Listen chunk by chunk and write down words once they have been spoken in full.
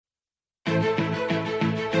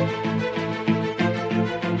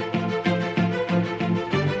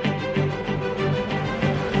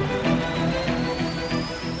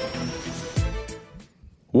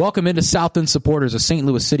Welcome into South End Supporters, a St.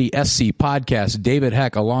 Louis City SC podcast. David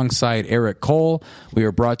Heck alongside Eric Cole. We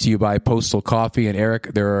are brought to you by Postal Coffee. And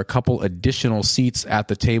Eric, there are a couple additional seats at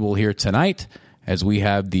the table here tonight as we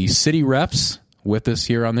have the City Refs with us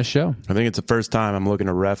here on the show. I think it's the first time I'm looking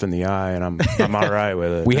a ref in the eye, and I'm all right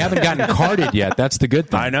with it. We haven't gotten carded yet. That's the good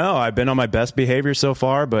thing. I know. I've been on my best behavior so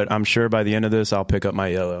far, but I'm sure by the end of this, I'll pick up my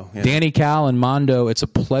yellow. Yeah. Danny, Cal, and Mondo, it's a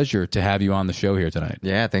pleasure to have you on the show here tonight.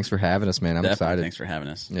 Yeah, thanks for having us, man. I'm excited. Thanks for having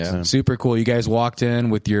us. Yeah. Super cool. You guys walked in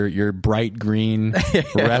with your bright green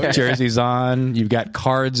ref jerseys on. You've got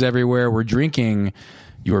cards everywhere. We're drinking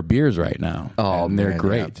your beers right now. Oh, and they're man,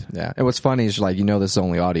 great. Yeah. And what's funny is, like, this is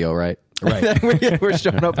only audio, right? Right. We're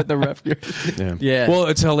showing up at the ref gear. Yeah. Well,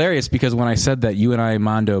 it's hilarious because when I said that, you and I,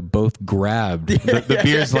 Mondo, both grabbed the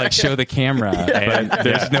beers, like show the camera, but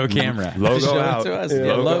there's no camera. Logo out. To us.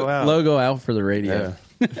 Yeah. Logo out for the radio.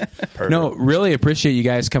 Yeah. Perfect. No, really appreciate you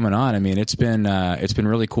guys coming on. I mean, it's been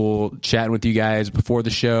really cool chatting with you guys before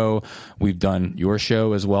the show. We've done your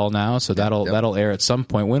show as well now, so that'll air at some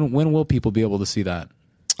point. When will people be able to see that?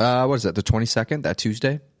 What is that? The 22nd? That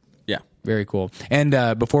Tuesday? Yeah. Very cool.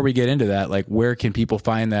 And before we get into that, like, where can people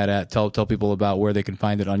find that at? Tell people about where they can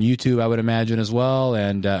find it on YouTube, I would imagine, as well,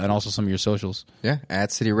 and also some of your socials. Yeah,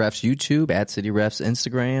 at City Refs YouTube, at City Refs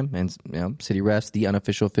Instagram, and City Refs, the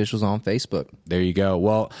unofficial officials on Facebook. There you go.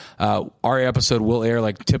 Well, our episode will air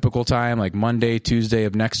like typical time, like Monday, Tuesday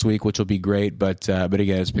of next week, which will be great. But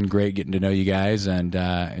again, it's been great getting to know you guys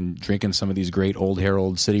and drinking some of these great Old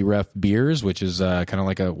Herald City Ref beers, which is kind of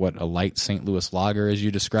like a light St. Louis lager, as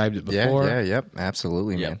you described it before. Yep,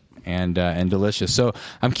 absolutely, man. And delicious. So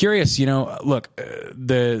I'm curious, look,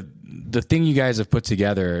 the thing you guys have put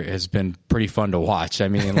together has been pretty fun to watch. I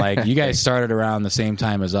mean, like, you guys started around the same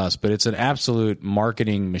time as us, but it's an absolute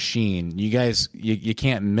marketing machine. You guys, you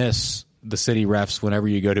can't miss the City Refs whenever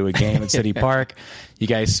you go to a game at City Park. You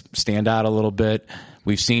guys stand out a little bit.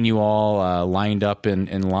 We've seen you all lined up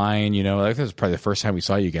in line. I think this was probably the first time we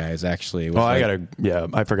saw you guys, actually.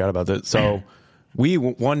 I forgot about that. So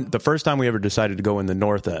the first time we ever decided to go in the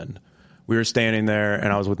north end, we were standing there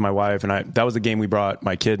and I was with my wife, and that was the game we brought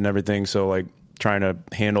my kid and everything. So, like, trying to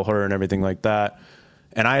handle her and everything like that.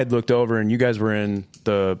 And I had looked over and you guys were in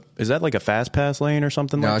is that like a fast pass lane or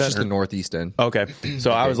something like that? No, it's just the northeast end. Okay.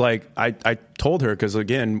 So I was like, I told her, because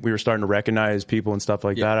again, we were starting to recognize people and stuff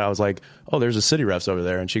like that. I was like, oh, there's a City Refs over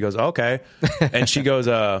there. And she goes, okay. And she goes,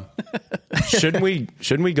 shouldn't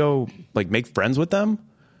we go, like, make friends with them?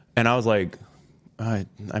 And I was like, I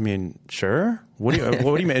mean, sure. What do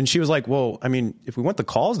you mean? And she was like, well, I mean, if we want the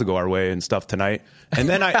calls to go our way and stuff tonight. And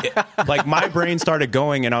then my brain started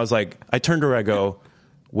going, and I was like, I turned to her, I go,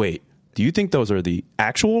 wait, do you think those are the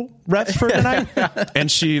actual refs for tonight?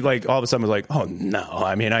 And she, like, all of a sudden was like, oh, no.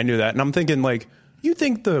 I mean, I knew that. And I'm thinking, like, you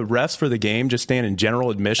think the refs for the game just stand in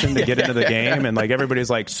general admission to get into the game? And, like,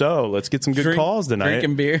 everybody's like, so let's get some good calls tonight.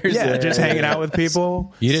 Drinking beers. Yeah, just hanging out with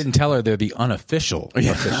people. You didn't tell her they're the unofficial.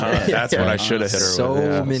 That's what I should have hit her with.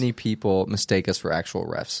 So many people mistake us for actual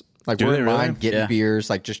refs. Like, Do we're they in really? line getting beers,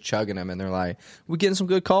 like, just chugging them, and they're like, we getting some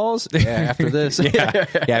good calls? Yeah, after this. Yeah,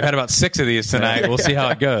 I've had about 6 of these tonight. We'll see how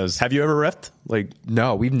it goes. Have you ever reffed? Like,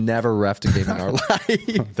 No, we've never reffed a game in our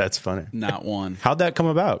life. that's funny. Not one. How'd that come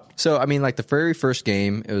about? So, I mean, like, the very first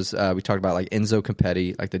game, it was, we talked about, like, Enzo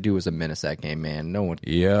Competti. Like, the dude was a menace that game, man. No one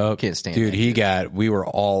can't stand Dude, that. we were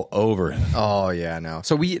all over him. Oh, yeah, I know.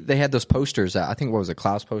 So, they had those posters, I think, what was it,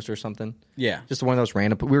 Klaus poster or something? Yeah. Just one of those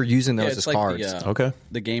random, we were using those as like cards. Okay.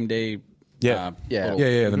 The game day. Yeah.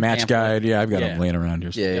 The match pamphlet. guide. Yeah, I've got them laying around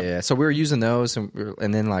here. Yeah. So we were using those,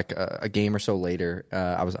 and then, like, a game or so later,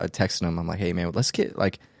 I texted him. I'm like, hey, man, let's get,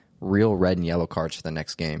 like, real red and yellow cards for the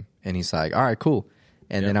next game. And he's like, all right, cool.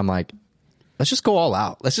 And then I'm like, let's just go all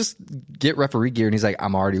out. Let's just get referee gear. And he's like,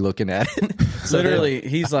 I'm already looking at it. So literally,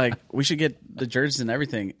 he's like, we should get the jerseys and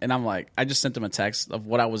everything. And I'm like, I just sent him a text of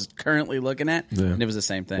what I was currently looking at, and it was the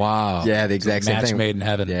same thing. Wow. Yeah, the exact same Match thing. made in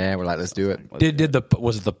heaven. Yeah, we're like, let's do it.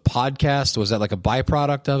 Was it the podcast? Was that like a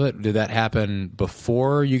byproduct of it? Did that happen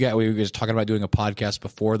before we were just talking about doing a podcast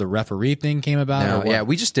before the referee thing came about? No, yeah,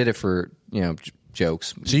 we just did it for,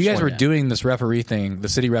 jokes. So you guys were doing this referee thing, the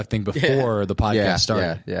City Ref thing, before the podcast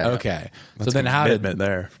started? Yeah. Okay. So then how did...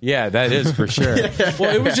 there? Yeah, that is for sure.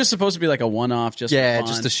 Well, it was just supposed to be like a one-off, just for fun.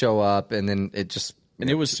 just to show up, and then it just... And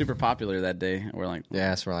it was super popular that day. We're like, so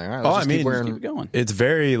we're like, all right, let's keep it going. It's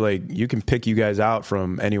very, like, you can pick you guys out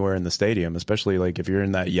from anywhere in the stadium, especially, like, if you're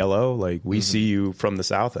in that yellow, like, we see you from the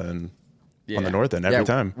south end on the north end every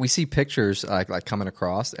time. We see pictures like coming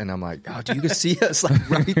across, and I'm like, oh, do you can see us like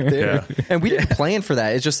right there? And we didn't plan for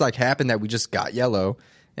that. It just like happened that we just got yellow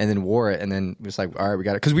and then wore it, and then it was like, all right, we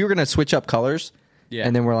got it, because we were gonna switch up colors. Yeah.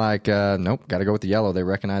 And then we're like, nope, got to go with the yellow. They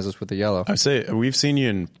recognize us with the yellow. I say we've seen you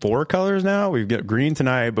in 4 colors now. We've got green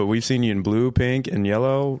tonight, but we've seen you in blue, pink, and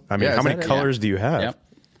yellow. I mean, Yeah, how is many that it? colors do you have? Yep.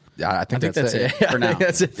 Yeah, I think that's it Yeah, for I now. think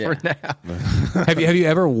that's it for Yeah. now. Have you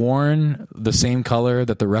ever worn the same color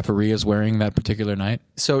that the referee is wearing that particular night?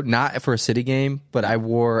 So not for a city game, but I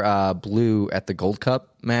wore blue at the Gold Cup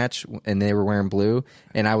match, and they were wearing blue.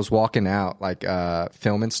 And I was walking out like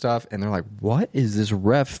filming stuff, and they're like, "What is this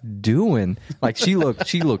ref doing?" Like she looked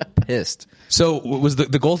pissed. So was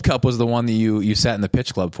the Gold Cup was the one that you sat in the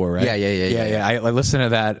pitch club for, right? Yeah. I listened to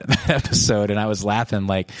that episode and I was laughing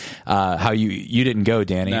like how you didn't go,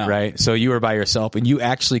 Danny, No. right? So you were by yourself and you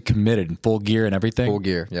actually committed in full gear and everything. Full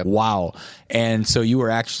gear, yep. Wow. And so you were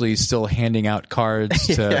actually still handing out cards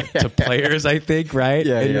to players, I think, right?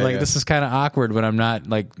 Yeah, And you're yeah, like, yeah. this is kind of awkward when I'm not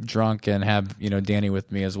like drunk and have Danny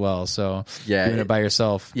with me as well. So Yeah, doing it by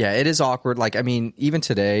yourself. Yeah, it is awkward. Like, I mean, even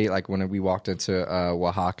today, like when we walked into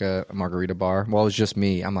Oaxaca Margarita Bar, well, it was just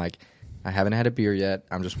me. I'm like, I haven't had a beer yet.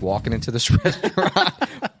 I'm just walking into this restaurant,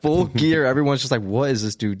 full gear. Everyone's just like, what is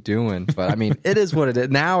this dude doing? But I mean, it is what it is.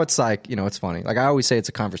 Now it's like, it's funny. Like I always say, it's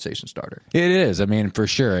a conversation starter. It is. I mean, for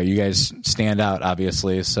sure. You guys stand out,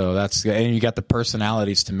 obviously. So and you got the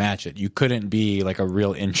personalities to match it. You couldn't be like a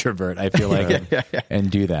real introvert, I feel like, and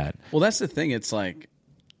do that. Well, that's the thing. It's like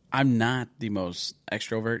I'm not the most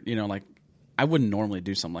extrovert. Like I wouldn't normally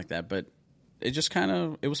do something like that, but it just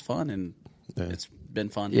it was fun and it's been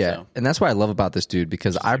fun. Yeah, So. and that's what I love about this dude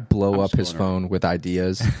because I blow up his fooling around. phone with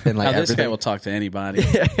ideas and like Now, this everything. guy will talk to anybody.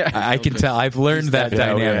 I can tell. I've learned that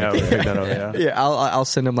dynamic. Yeah, I'll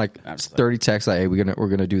send him like Absolutely. 30 texts like, hey, we're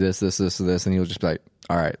gonna do this, and he'll just be like,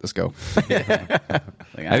 all right, let's go.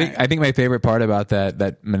 Like, I think my favorite part about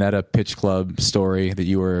that Minetta Pitch Club story that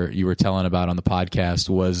you were telling about on the podcast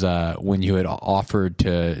was when you had offered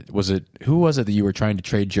to who was it that you were trying to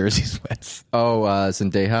trade jerseys with? Oh,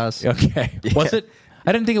 Zendejas. Okay, was it?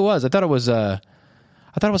 I didn't think it was. I thought it was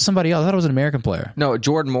somebody else. I thought it was an American player. No,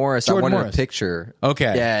 Jordan Morris. I Jordan wanted Morris. a picture.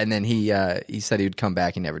 Okay. Yeah, and then he said he would come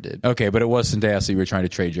back. He never did. Okay, but it was Zendejas that you were trying to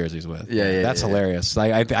trade jerseys with. Yeah, that's yeah. hilarious.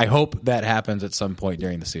 I hope that happens at some point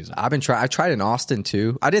during the season. I tried in Austin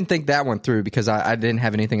too. I didn't think that one through because I didn't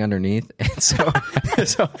have anything underneath, and so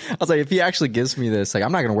I was like, if he actually gives me this, like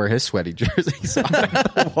I'm not going to wear his sweaty jersey. So I'm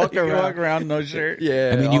gonna walk you around. walk around no shirt.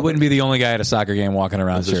 Yeah, I mean, you wouldn't be the only guy at a soccer game walking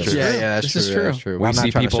around shirtless. Yeah, that's This true. is yeah, true. that's true. We Well, I'm not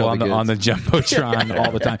see trying to people show on the goods. jumbotron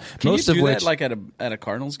all the time. Can Most you of do which that like at a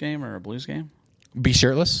Cardinals game or a Blues game? be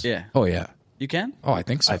shirtless. Yeah. Oh yeah. You can. Oh, I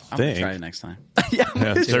think so. I'm gonna Think. try it next time.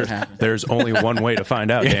 Yeah, See what happens. there's only one way to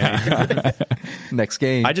find out, Danny. Next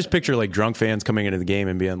game. I just picture like drunk fans coming into the game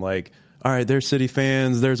and being like, all right, there's City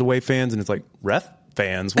fans, there's away fans, and it's like, ref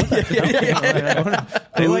fans? What the hell?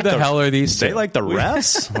 They Who like the hell are these They two? like the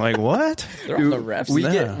refs? Like what? They're all the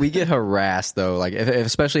refs. we get harassed though, like if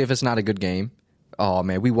especially if it's not a good game. Oh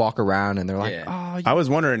man, we walk around and they're like, Yeah. oh, I was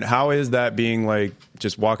wondering, how is that being like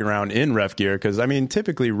just walking around in ref gear? Because I mean,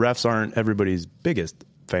 typically refs aren't everybody's biggest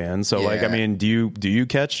fans. So like, I Yeah. mean, do you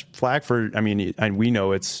catch flack for? I mean, and we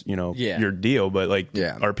know it's Yeah. your deal, but like,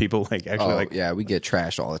 Yeah. are people like actually oh, like? yeah, we get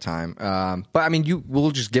trashed all the time. But I mean,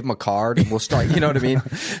 we'll just give them a card and we'll start. You know what I mean?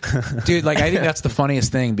 Dude, like I think that's the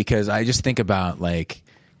funniest thing because I just think about like,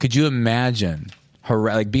 could you imagine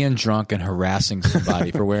like being drunk and harassing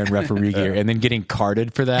somebody for wearing referee gear and then getting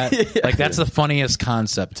carded for that? Like that's the funniest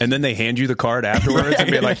concept. And then they hand you the card afterwards and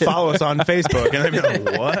be like, follow us on Facebook. And they'd be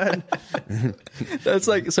like, what? That's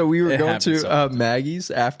like, so we were It going happens to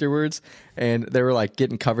Maggie's afterwards, and they were like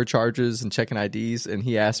getting cover charges and checking IDs, and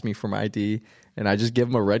he asked me for my ID, and I just give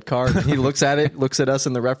him a red card. And he looks at it, looks at us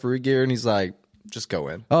in the referee gear, and he's like, just go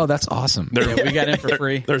in. Oh, that's awesome. Yeah, we got in for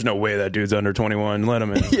free. There's no way that dude's under 21. Let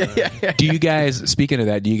him in. Do you guys, speaking of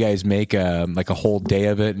that, do you guys make like a whole day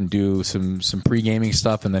of it and do some pre-gaming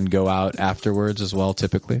stuff and then go out afterwards as well,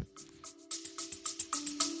 typically?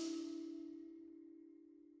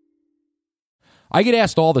 I get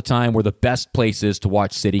asked all the time where the best place is to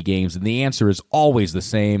watch City games, and the answer is always the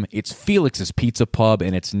same. It's Felix's Pizza Pub,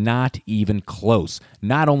 and it's not even close.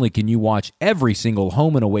 Not only can you watch every single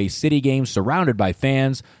home and away City game surrounded by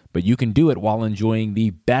fans, but you can do it while enjoying the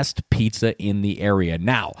best pizza in the area.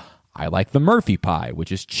 Now, I like the Murphy Pie,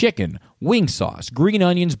 which is chicken, wing sauce, green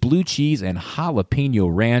onions, blue cheese, and jalapeno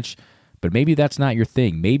ranch. But maybe that's not your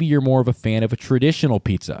thing. Maybe you're more of a fan of a traditional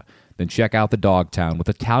pizza. Then check out the Dogtown with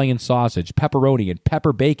Italian sausage, pepperoni, and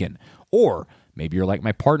pepper bacon. Or maybe you're like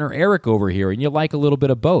my partner Eric over here and you like a little bit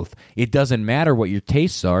of both. It doesn't matter what your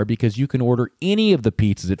tastes are because you can order any of the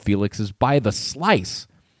pizzas at Felix's by the slice.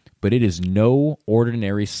 But it is no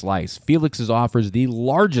ordinary slice. Felix's offers the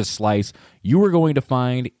largest slice you are going to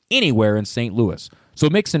find anywhere in St. Louis. So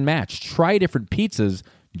mix and match. Try different pizzas.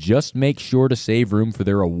 Just make sure to save room for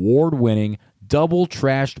their award-winning double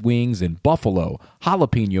trashed wings in buffalo,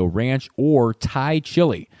 jalapeno ranch, or Thai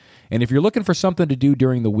chili. And if you're looking for something to do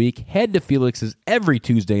during the week, head to Felix's every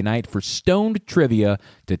Tuesday night for Stoned Trivia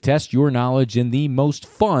to test your knowledge in the most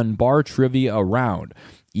fun bar trivia around.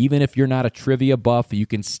 Even if you're not a trivia buff, you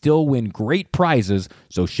can still win great prizes,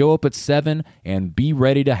 so show up at 7 and be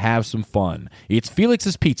ready to have some fun. It's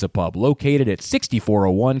Felix's Pizza Pub, located at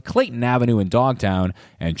 6401 Clayton Avenue in Dogtown,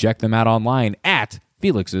 and check them out online at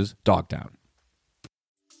Felix's Dogtown.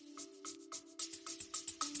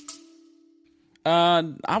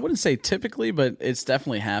 I wouldn't say typically, but it's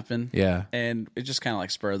definitely happened. Yeah. And it's just kind of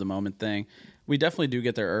like spur of the moment thing. We definitely do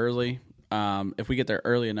get there early. If we get there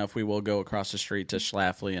early enough, we will go across the street to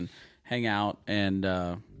Schlafly and hang out and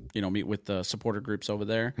meet with the supporter groups over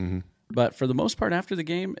there. Mm-hmm. But for the most part, after the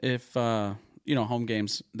game, if home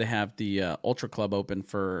games, they have the Ultra Club open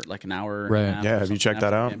for like an hour. Right. And a half Yeah, or have you something checked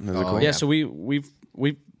that after out? the game. Is it cool? Yeah, so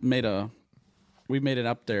we've made it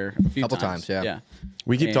up there a few Couple times, yeah. Yeah.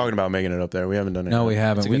 We keep And- talking about making it up there. We haven't done it. No, yet. we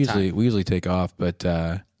haven't. a We good usually take off, but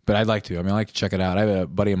I'd like to. I mean, I like to check it out. I have a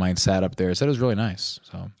buddy of mine sat up there. Said it was really nice.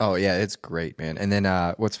 So Oh yeah, it's great, man. And then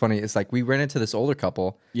what's funny is like we ran into this older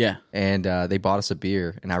couple. Yeah. And they bought us a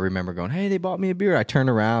beer, and I remember going, "Hey, they bought me a beer." I turn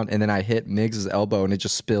around, and then I hit Miggs's elbow, and it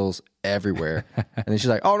just spills everywhere. And then she's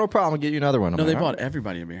like, "Oh, no problem. I'll get you another one." I'm No, like, they "All bought right."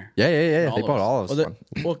 everybody a beer. Yeah. They bought all of us.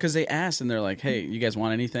 Well, because they asked and they're like, "Hey, you guys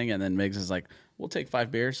want anything?" And then Miggs is like, "We'll take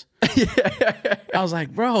 5 beers." I was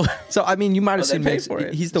like, "Bro, So I mean, you might have they seen paid Miggs. for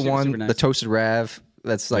it. He's the Super, one, super nice. the toasted Rav.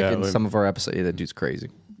 That's like Yeah, in we- some of our episodes. Yeah, that dude's crazy.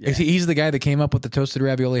 he's the guy that came up with the toasted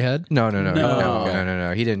ravioli head. No.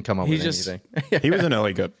 He didn't come up He with just- anything. He was in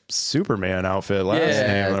a Superman outfit last Yeah,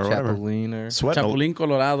 name or whatever. Chapulín or Sweating. Chapulín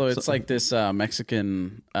Colorado." It's like this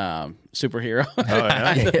Mexican superhero. Oh,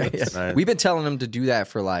 yeah. Nice. We've been telling him to do that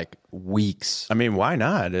for like weeks. I mean, why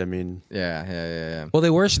not? I mean, Yeah. Well, they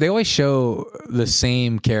always show the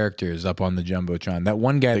same characters up on the jumbotron. That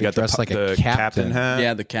one guy they that got dressed like the a captain, hat.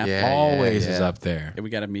 Yeah, the captain. Yeah. always is up there. Yeah, we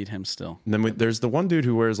got to meet him still. And then there's the one dude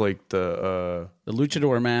who wears like the The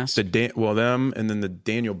luchador mask. them, and then the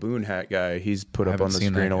Daniel Boone hat guy. He's put up haven't on the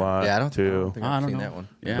seen screen that a guy. lot Yeah, I don't too. think I I've don't seen know. that one.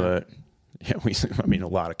 Yeah. But yeah, a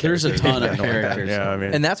lot of There's characters. a ton of characters. Yeah, I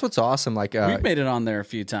mean, And that's what's awesome. Like, We've made it on there a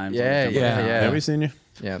few times. yeah. have we seen you?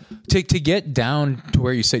 Yeah. To get down to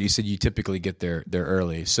where you said you typically get there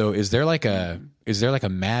early. So is there like a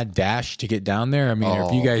mad dash to get down there? I mean,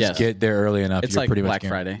 if you guys yes. get there early enough, It's you're like pretty Black much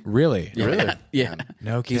Friday. Really? Yeah. Yeah.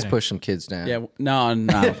 No kidding. He's pushed some kids down. Yeah. No,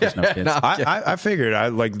 there's no kids. I figured. I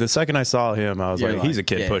like the second I saw him, I was You're like, like, he's a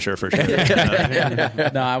kid yeah. pusher for sure.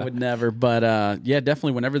 No, I would never. But yeah,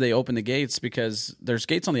 definitely whenever they open the gates, because there's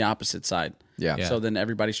gates on the opposite side. Yeah. So then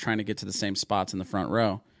everybody's trying to get to the same spots in the front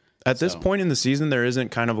row. At this point in the season, there isn't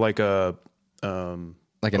kind of like a Like an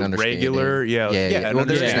a understanding. regular, Yeah. an Well,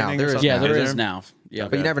 there is understanding now. or There is something. Yeah, there Is is now. Yeah,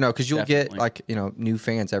 But you never know because you'll Definitely. get like new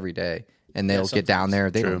fans every day, and they'll sometimes. get down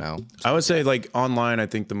there. They True. don't know. I would say like online, I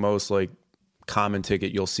think the most like common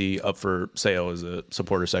ticket you'll see up for sale is a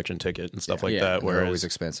supporter section ticket and stuff like Yeah. that. They're always Whereas,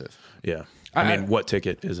 expensive. yeah, I mean, what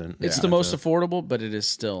ticket isn't? It's the most affordable, but it is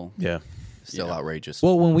still. Yeah. Still outrageous.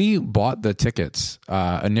 Well, when we bought the tickets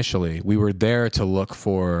initially, we were there to look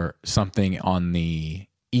for something on the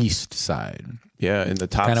east side. Yeah, in the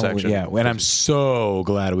top Kind of, section. yeah. And I'm so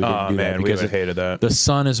glad we didn't Oh do man, that we because would have hated that. the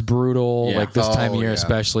sun is brutal. Yeah. Like this time of year, yeah.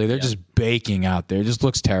 especially, they're just baking out there. It just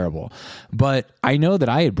looks terrible. But I know that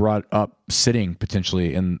I had brought up sitting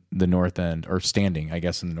potentially in the north end, or standing, I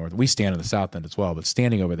guess, in the north. We stand in the south end as well, but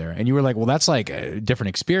standing over there. And you were like, "Well, that's like a different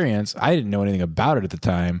experience." I didn't know anything about it at the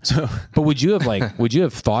time. But would you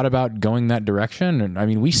have thought about going that direction? And I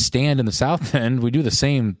mean, we stand in the south end. We do the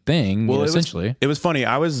same thing, essentially. It was funny.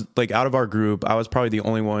 I was like, out of our group, I was probably the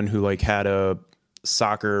only one who like had a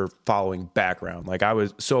soccer following background. Like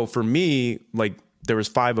so for me, like there was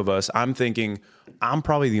 5 of us. I'm thinking I'm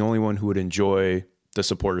probably the only one who would enjoy the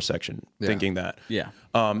supporter section, thinking that. Yeah.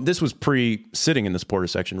 This was sitting in the supporter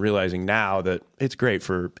section, realizing now that it's great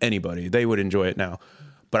for anybody. They would enjoy it now.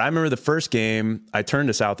 But I remember the first game, I turned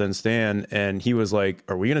to South End Stan, and he was like,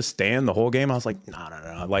 "Are we going to stand the whole game?" I was like,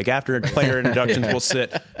 No. Like, after player introductions, we'll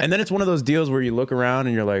sit. And then it's one of those deals where you look around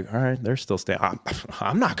and you're like, all right, they're still standing.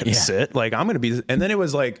 I'm not going to sit. Like, I'm going to be. And then it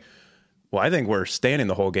was like, well, I think we're standing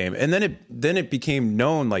the whole game. And then it became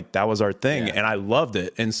known like that was our thing. And I loved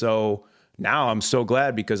it. And so now I'm so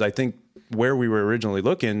glad, because I think where we were originally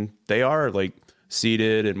looking, they are like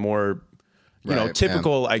seated and more,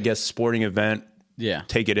 typical, I guess, sporting event. Yeah.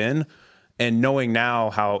 Take it in. And knowing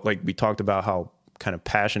now how, like we talked about, how kind of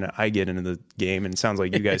passionate I get into the game, and it sounds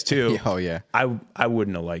like you guys too. Oh, yeah. I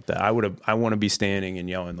wouldn't have liked that. I want to be standing and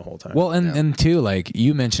yelling the whole time. Well, and too, like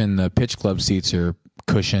you mentioned, the pitch club seats are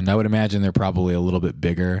cushioned. I would imagine they're probably a little bit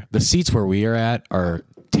bigger. The seats where we are at are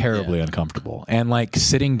terribly uncomfortable, and like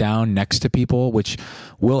sitting down next to people, which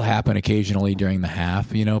will happen occasionally during the half,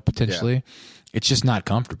 potentially. It's just not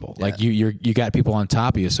comfortable. Like you got people on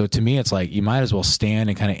top of you. So to me, it's like you might as well stand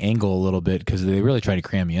and kind of angle a little bit because they really try to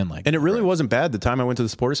cram you in. Like, and it really wasn't bad the time I went to the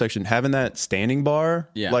supporter section. Having that standing bar,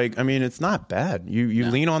 Yeah. like I mean, it's not bad. You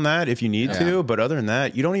lean on that if you need to, but other than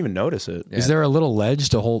that, you don't even notice it. is there a little ledge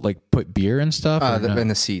to hold, like put beer and stuff? or no? In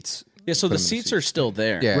the seats. Yeah, so the seats are still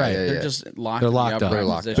there. Yeah, Right. yeah, They're yeah. just locked. They're in the locked up, upright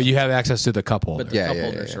locked up. position. but you have access to the cup holder. But the cup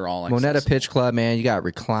holders are all Moneta accessible. Pitch Club, man, you got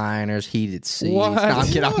recliners, heated seats. What? No, I'm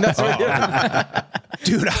kidding.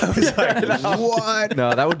 Dude, I was like, What?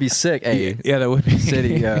 No, that would be sick. Hey, Yeah, that would be.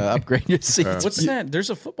 City, upgrade your seats. What's that? There's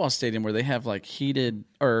a football stadium where they have like heated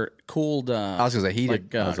or cooled. I was gonna say heated.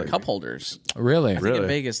 cup holders. Really? I think in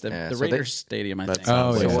Vegas, the so they- Raiders Stadium. I think.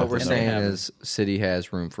 Oh, So yeah. what we're And they saying have- is City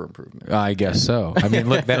has room for improvement. I guess so. I mean,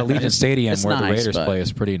 look, that Allegiant Stadium it's where the nice, Raiders but- play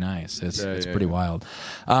is pretty nice. It's pretty wild.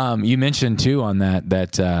 You mentioned too on that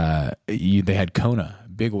they had Kona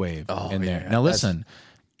Big Wave in there. Now listen,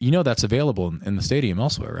 that's available in the stadium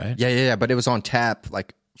elsewhere, right? Yeah. But it was on tap,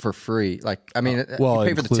 like for free. Like, I mean, well, you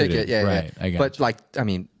pay for the included. ticket. Yeah, Right, yeah. I got But you. like, I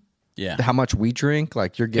mean, Yeah. how much we drink,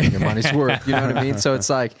 like you're getting your money's worth. You know what I mean? So it's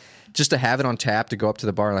like just to have it on tap to go up to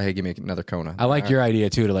the bar and like, hey, give me another Kona. I like your idea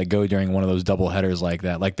too to like go during one of those double headers like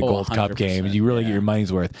that, like the Gold Cup 100%, game. You really get your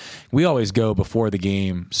money's worth. We always go before the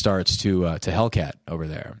game starts to Hellcat over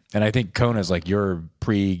there, and I think Kona's like your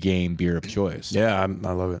pre-game beer of choice. yeah, I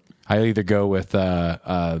love it. I either go with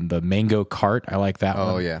the Mango Cart. I like that one.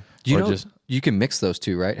 Oh yeah. Do you Or know just you can mix those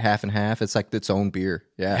two, right? Half and half. It's like its own beer.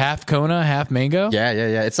 Yeah. half Kona, half Mango. Yeah.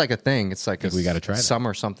 It's like a thing. It's like we gotta try that. some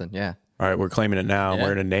or something. Yeah. All right, we're claiming it now. We're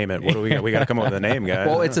gonna name it. What do we got? We got to come up with a name, guys.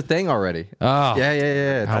 Well, it's a thing already. Oh.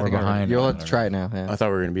 Yeah. Now I we're think I heard behind it. You'll on have to it try it now. Yeah. I thought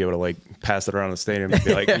we were gonna be able to like pass it around the stadium and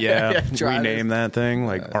be like, try rename that thing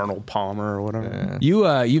like Arnold Palmer or whatever.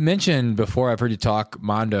 You mentioned before, I've heard you talk,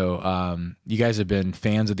 Mondo, you guys have been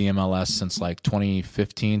fans of the MLS since like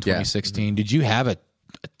 2015, 2016. Did you have a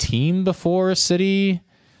team before City?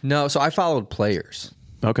 No, so I followed players.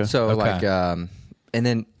 Okay. So Okay. like, and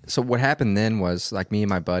then so what happened then was like me and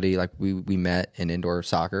my buddy, like we met in indoor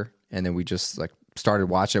soccer, and then we just like started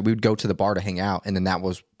watching it. We would go to the bar to hang out, and then that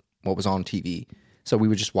was what was on TV. So we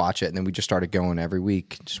would just watch it, and then we just started going every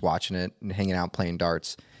week, just watching it and hanging out, playing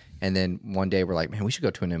darts. And then one day we're like, man, we should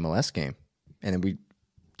go to an MLS game. And then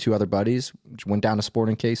two other buddies went down to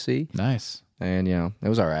Sporting KC, Nice. and it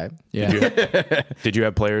was all right. Yeah. Did you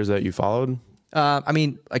have players that you followed? I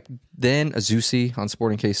mean, like then Azusi on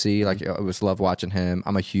Sporting KC, like I was love watching him.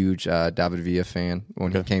 I'm a huge David Villa fan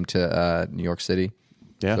when he came to New York City.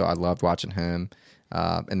 Yeah. So I loved watching him.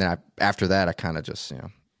 And then after that, I kind of just,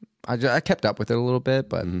 I kept up with it a little bit,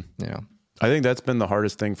 but I think that's been the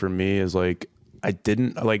hardest thing for me is like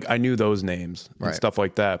I knew those names and Right. stuff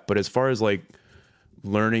like that, but as far as like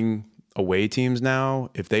learning away teams now,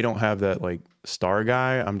 if they don't have that like star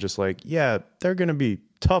guy, I'm just like, yeah, they're gonna be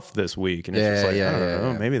tough this week, and it's just like I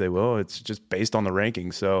don't know, maybe they will. It's just based on the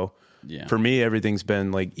rankings. So Yeah. for me, everything's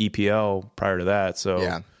been like EPL prior to that. So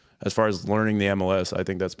Yeah. as far as learning the MLS, I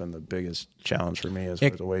think that's been the biggest challenge for me as far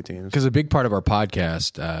as away teams. Because a big part of our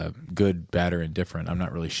podcast, good, bad, or indifferent, I'm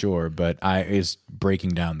not really sure, but is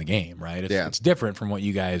breaking down the game, right? It's different from what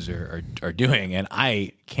you guys are doing, and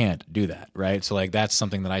I can't do that, right? So like that's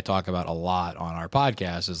something that I talk about a lot on our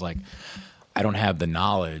podcast is like I don't have the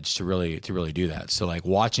knowledge to really do that. So like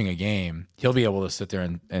watching a game, he'll be able to sit there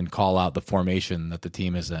and call out the formation that the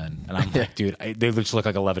team is in, and I'm like, dude, they just look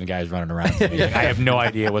like 11 guys running around. Like, I have no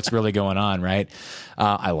idea what's really going on, right?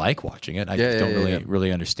 I like watching it. I just don't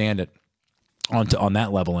really understand it on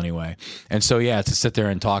that level anyway. And so to sit there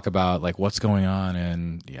and talk about like what's going on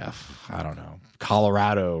in I don't know,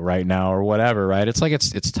 Colorado right now or whatever, right? It's like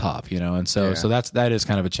it's tough, and so that is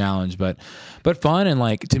kind of a challenge, but fun. And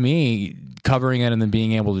like to me, covering it and then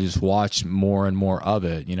being able to just watch more and more of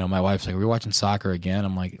it. My wife's like, "We're watching soccer again."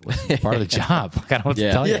 I'm like, "Listen, it's part of the job. I don't know what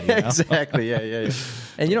to tell you." Exactly. Yeah.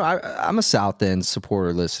 And I'm a South End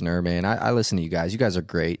supporter listener, man. I listen to you guys. You guys are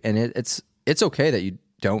great, and it's okay that you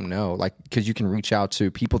don't know, like, because you can reach out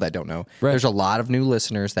to people that don't know. Right. There's a lot of new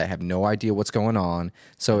listeners that have no idea what's going on,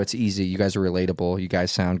 so it's easy. You guys are relatable. You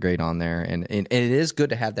guys sound great on there, and it is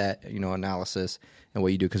good to have that analysis and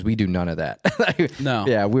what you do, because we do none of that. No.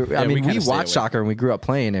 Yeah, we we kinda stay watch away. soccer and we grew up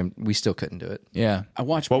playing, and we still couldn't do it. Yeah. I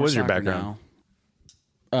watch. What more was your soccer background?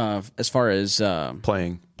 now. As far as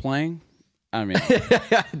Playing. playing, I mean,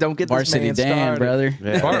 Don't get this Varsity man started. brother.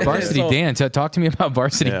 Varsity So- Dan, talk to me about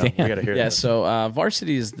Varsity Yeah, Dan. we got to hear Yeah, this. so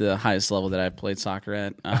varsity is the highest level that I've played soccer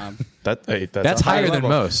at. That's That's a high higher than level.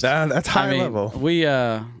 most. That's high I mean, level. we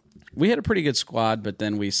had a pretty good squad, but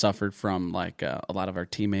then we suffered from like a lot of our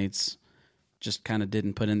teammates just kind of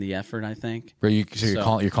didn't put in the effort. I think. Where you're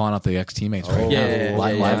calling out the ex teammates right now. Yeah,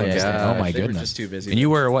 Live yeah, on yeah, this thing. yeah. Oh my They were goodness. just too busy And you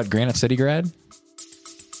with- were what, Granite City grad?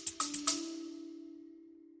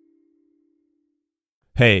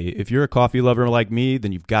 Hey, if you're a coffee lover like me,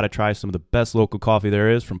 then you've got to try some of the best local coffee there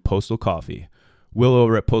is from Postal Coffee. Will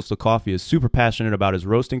over at Postal Coffee is super passionate about his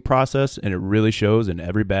roasting process, and it really shows in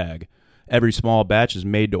every bag. Every small batch is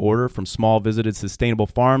made to order from small visited sustainable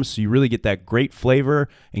farms, so you really get that great flavor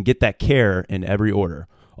and get that care in every order.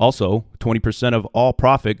 Also, 20% of all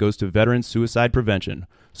profit goes to veteran suicide prevention.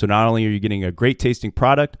 So not only are you getting a great tasting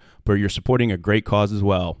product, but you're supporting a great cause as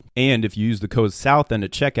well. And if you use the code SOUTHEND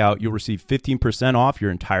at checkout, you'll receive 15% off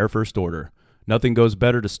your entire first order. Nothing goes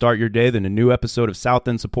better to start your day than a new episode of South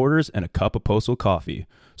End Supporters and a cup of Postal Coffee.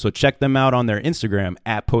 So check them out on their Instagram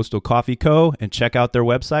at Postal Coffee Co. and check out their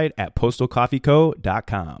website at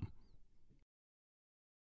postalcoffeeco.com.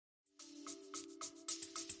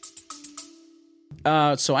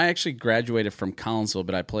 So I actually graduated from Collinsville,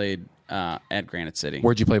 but I played at Granite City.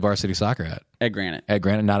 Where'd you play varsity soccer at? At Granite. At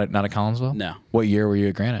Granite, not at Collinsville? No. What year were you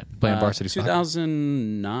at Granite playing varsity soccer?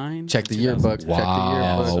 2009. Check the yearbook. Check the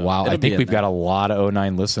Wow, yearbook. wow. I It'll be think in we've got there. a lot of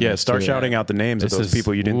 09 listeners. Yeah, start too. shouting out the names This of those is-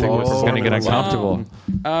 people you didn't think were Whoa, performing. it's gonna get in the league.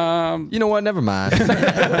 uncomfortable. You know what? Never mind.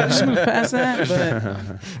 Just move past that.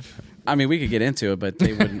 But I mean, we could get into it, but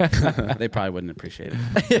they wouldn't. They probably wouldn't appreciate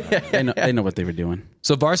it. They know what they were doing.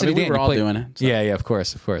 So varsity I mean, we Dan, were you all played- doing it, so. Yeah, of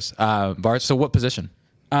course. So what position?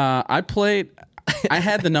 I played. I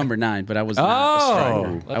had the number 9, but I was not a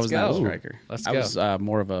striker. I let's was not a go. striker. Let's I go. was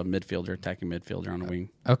more of a midfielder, attacking midfielder on the wing.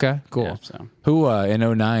 Okay, cool. Yeah, so. Who in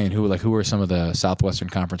 09? Who were some of the Southwestern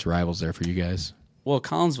Conference rivals there for you guys? Well,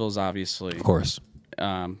 Collinsville's obviously. Of course.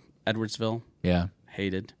 Edwardsville, Yeah.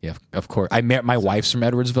 hated. Yeah, of course. My wife's from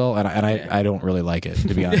Edwardsville, and I don't really like it,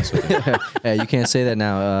 to be honest with you. Hey, you can't say that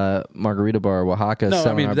now. Margarita Bar, Oaxaca. No, I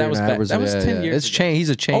selling mean, our that beer was now. back- that was 10 years It's ago. changed. He's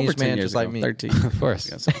a Over changed 10 man, years just like ago, me. 13. Of course.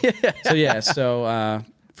 So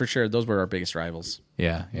for sure, those were our biggest rivals.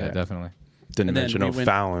 Yeah, definitely. Didn't And then mention we went-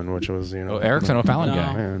 O'Fallon, which was, Oh, Eric's an O'Fallon No.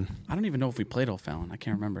 guy. man. I don't even know if we played O'Fallon. I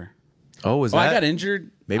can't remember. Oh, was Oh, that? I got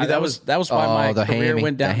injured. Maybe that was why Oh, my the career hammy,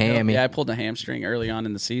 went the down. hammy. Yeah, I pulled a hamstring early on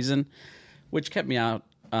in the season, which kept me out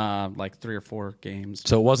like 3 or 4 games.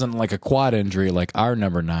 So it wasn't like a quad injury like our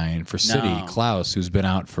number 9 for City, No. Klaus, who's been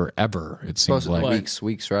out forever, it seems Supposed to like. be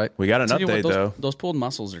weeks, right? We got an Tell you update, what, though. those pulled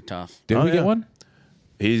muscles are tough. Did Oh, we yeah. get one?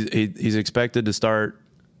 He's expected to start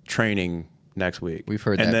training next week. We've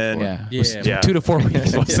heard and that then, before. Yeah. Yeah. Yeah. 2 to 4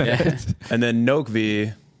 weeks, wasn't it? And then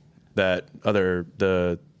Nokvi,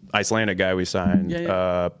 the Icelandic guy we signed,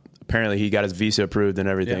 Yeah. apparently he got his visa approved and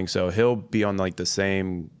everything, Yeah. so he'll be on like the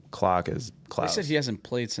same clock as They Klaus. said he hasn't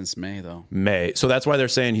played since May though. May. So that's why they're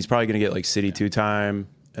saying he's probably going to get like City 2 time.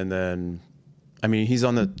 And then, I mean, he's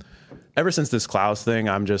on the. Ever since this Klaus thing,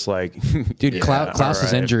 I'm just like, Dude, yeah, Klaus's all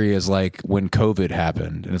right. injury is like when COVID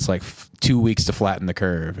happened, and it's like 2 weeks to flatten the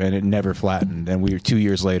curve, and it never flattened. And we were 2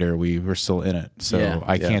 years later, we were still in it. So Yeah.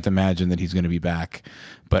 I can't imagine that he's going to be back.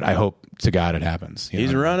 But I hope to God it happens. you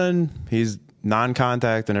He's know? running. He's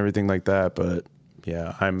non-contact and everything like that. But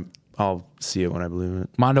yeah, I'll see it when I believe it.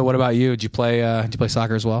 Mondo, what about you? Did you play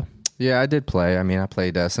soccer as well? Yeah, I did play. I mean, I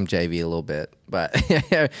played some JV a little bit, but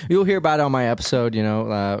you'll hear about it on my episode,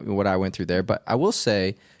 what I went through there. But I will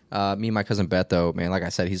say, me and my cousin Beto, man, like I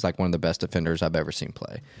said, he's like one of the best defenders I've ever seen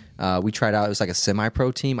play. We tried out, it was like a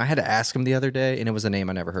semi-pro team. I had to ask him the other day, and it was a name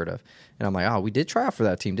I never heard of. And I'm like, oh, we did try out for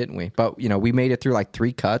that team, didn't we? But, we made it through like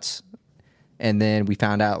 3 cuts, and then we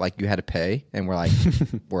found out like you had to pay, and we're like,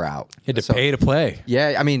 we're out. You had to So- pay to play.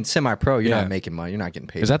 Yeah, I mean, semi-pro, you're Yeah. not making money. You're not getting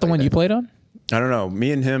paid. Is to that the play one you played on? I don't know.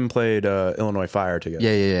 Me and him played Illinois Fire together.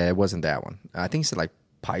 Yeah. It wasn't that one. I think he said like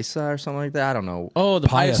Paisa or something like that. I don't know. Oh, the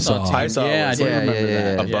Paisa. Paisa team. Paisa Yeah, I was do like- remember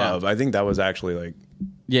Yeah, that. Above. I think that was actually like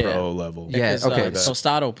Yeah. pro level. Yeah, Because, okay.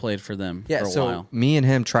 Tostado played for them Yeah, for a so while. me and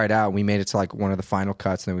him tried out. We made it to like one of the final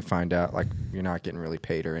cuts, and then we find out like you're not getting really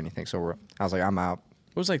paid or anything. So I was like, I'm out.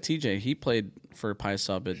 It was like TJ. He played for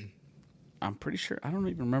Paisa, but I'm pretty sure I don't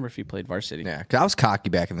even remember if he played varsity. Yeah, because I was cocky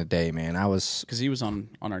back in the day, man. I was because he was on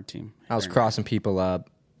our team. crossing people up,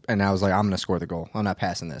 and I was like, I'm gonna score the goal. I'm not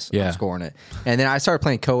passing this. Yeah. I'm scoring it. And then I started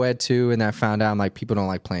playing co-ed too, and then I found out I'm like, people don't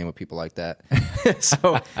like playing with people like that.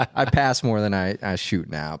 So I pass more than I shoot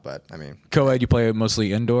now. But I mean, Co-ed, you play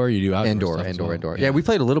mostly indoor? You do outdoor stuff as well? indoor. Yeah, we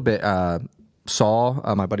played a little bit. Saul,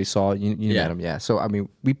 my buddy Saul, you met him. Yeah. So I mean,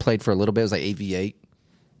 we played for a little bit. It was like AV8.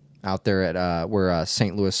 out there at where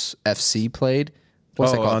St. Louis FC played.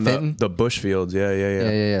 What's it called? on Fenton? the Bush Fields. Yeah.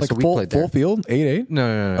 Yeah. Like So we full played there. field, 8-8.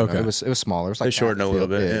 No. Okay. It was smaller. It was like They shortened half a little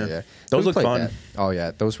field. bit, yeah. So Those we look played fun. that. Oh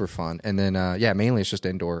yeah, those were fun. And then mainly it's just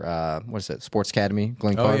indoor. What is it? Sports Academy,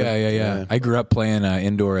 Glen Oh Carter. yeah. I grew up playing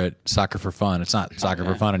indoor at Soccer for Fun. It's not Soccer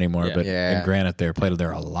for Fun anymore, Yeah. but Yeah. in Granite there, played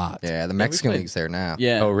there a lot. Yeah, the Mexican played- league's there now.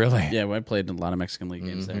 Yeah. Oh, really? Yeah, I played in a lot of Mexican League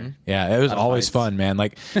games there. Yeah, it was of always fights. fun, man.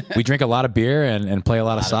 Like we drink a lot of beer and play a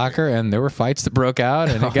lot of soccer, and there were fights that broke out,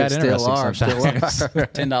 and it got Still interesting are, sometimes.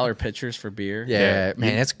 $10 pitchers for beer. Yeah,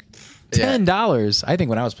 man, it's yeah. $10. I think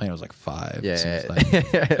when I was playing, it was like $5. Yeah. seems like.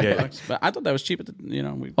 Yeah. But I thought that was cheap at the,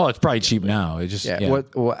 we Oh, it's probably cheap now. It just Yeah,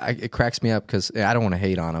 yeah. it cracks me up because I don't want to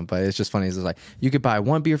hate on them, but it's just funny. It's like you could buy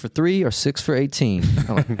one beer for $3 or 6 for $18.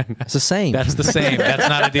 I'm like, it's the same. That's the same. That's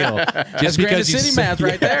not a deal. Just Granite City say- math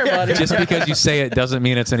right there, buddy. Just because you say it doesn't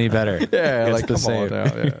mean it's any better. yeah, It's like the come same. on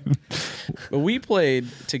now. Yeah. But we played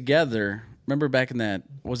together. Remember back in that,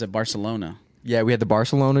 what was it, Barcelona? Yeah, we had the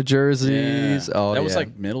Barcelona jerseys. Yeah. Oh, that was yeah.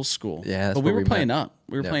 like middle school. Yeah, that's but we where were we playing met. up.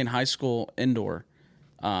 We were Yeah. playing high school indoor,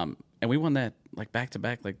 and we won that like back to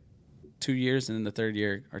back, like 2 years, and then the third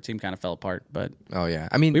year our team kind of fell apart. But Oh yeah,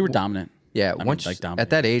 I mean we were dominant. Yeah, I mean, once like at dominant.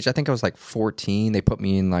 that age, I think I was like 14. They put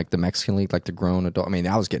me in like the Mexican league, like the grown adult. I mean,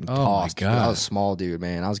 I was getting my tossed. God. I was a small dude,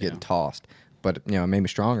 man. I was getting tossed, but it made me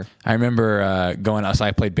stronger. I remember going outside.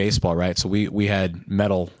 I played baseball, right? So we had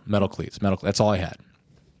metal cleats. That's all I had.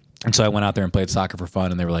 And so I went out there and played soccer for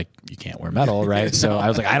fun, and they were like, "You can't wear metal, right?" So I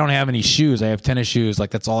was like, "I don't have any shoes. I have tennis shoes.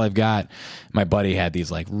 Like that's all I've got." My buddy had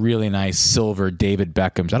these like really nice silver David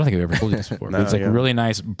Beckhams. I don't think I've ever told you this before. But it's like yeah. really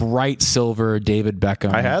nice, bright silver David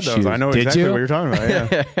Beckham. I had those. shoes. I know Did exactly you? what you're talking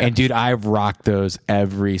about. Yeah. And dude, I've rocked those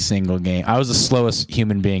every single game. I was the slowest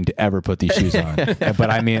human being to ever put these shoes on,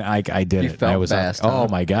 but I mean, I did it. felt I was fast, like, huh? oh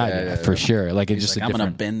my god, Yeah, for sure. Like it's He's just like, a I'm gonna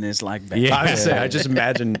different. bend this like that. Yeah. I was saying, I just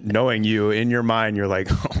imagine knowing you in your mind. You're like,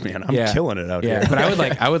 oh man, I'm killing it out Yeah, here. but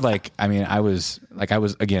I mean, I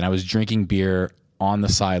was drinking beer on the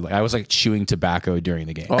side. Like I was like chewing tobacco during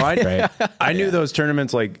the game. Oh, right? I knew those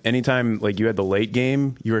tournaments, like anytime like you had the late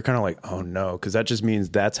game, you were kind of like, oh no, because that just means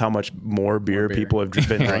that's how much more beer people have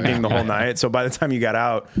been drinking the whole night. So by the time you got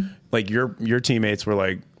out, like your teammates were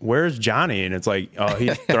like, where's Johnny? And it's like, oh,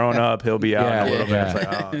 he's throwing up. He'll be out in a little bit. It's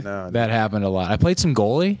like, oh no. That happened a lot. I played some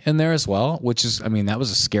goalie in there as well, which is, I mean, that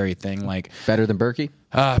was a scary thing. Like, Better than Berkey?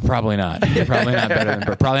 probably not. Probably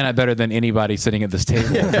not better than anybody sitting at this table,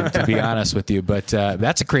 to be honest with you. But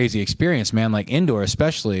that's a crazy experience, man. Like indoor,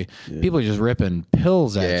 especially, people are just ripping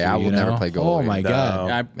pills at you. Yeah, I will you never know? play goalie. Oh my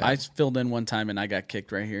god. I filled in one time and I got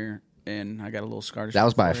kicked right here, and I got a little scar. That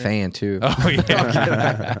was by a fan too. Oh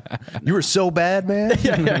yeah. You were so bad, man.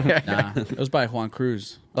 Nah, it was by Juan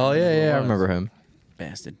Cruz. Oh yeah, I remember him.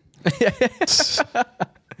 Bastard.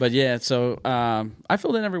 But yeah, so I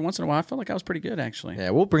filled in every once in a while. I felt like I was pretty good, actually. Yeah,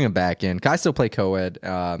 we'll bring him back in. 'Cause I still play co-ed,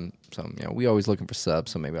 so we always looking for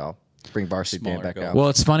subs. So maybe I'll bring Varsity Dan Smaller back goal. out. Well,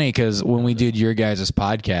 it's funny because when we did your guys'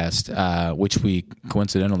 podcast, which we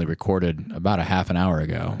coincidentally recorded about a half an hour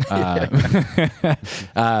ago,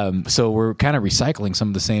 so we're kind of recycling some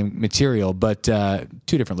of the same material, but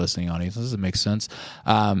two different listening audiences. It makes sense.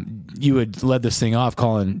 You had led this thing off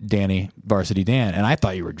calling Danny Varsity Dan, and I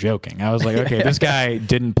thought you were joking. I was like, okay, this guy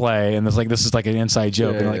didn't play, and this is like an inside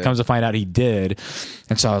joke, and it comes to find out he did.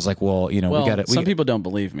 And so I was like, well, we got it. Some people don't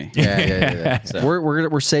believe me. Yeah.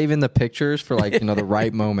 We're saving the pictures for the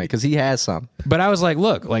right moment because he has some. But I was like,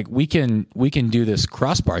 look, like we can do this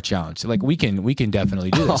crossbar challenge. Like we can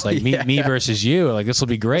definitely do this. Like me versus you. Like this will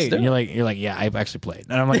be great. And you're like, yeah, I've actually played.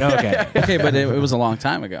 And I'm like, okay. Okay, but it was a long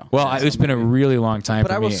time ago. Well, it's been a really long time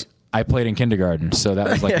But for I me. was- I played in kindergarten, so that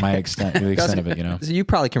was like the extent of it. So you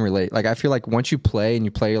probably can relate. Like I feel like once you play and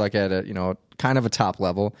you play like at a kind of a top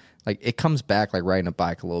level, like it comes back like riding a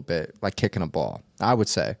bike a little bit, like kicking a ball. I would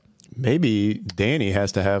say. Maybe Danny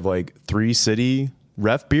has to have like 3 city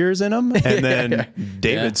ref beers in him, and then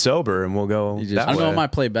David sober, and we'll go. just- that I don't know. way. It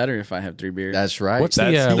might play better if I have 3 beers. That's right. What's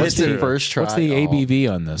That's- the It's the first try. What's the Oh. ABV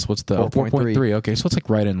on this? What's the 4.3? 4.3? Okay, so it's like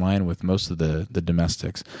right in line with most of the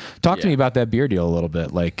domestics. Talk to me about that beer deal a little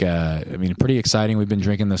bit. Like, I mean, pretty exciting. We've been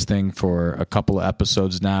drinking this thing for a couple of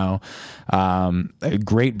episodes now.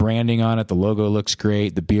 Great branding on it. The logo looks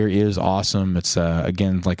great. The beer is awesome. It's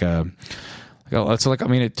again like a. It's like, I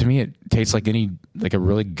mean, to me, it tastes like a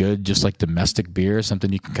really good, just like domestic beer,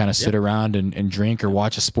 something you can kind of sit around and drink or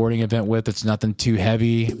watch a sporting event with. It's nothing too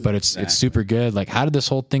heavy, but it's super good. Like, how did this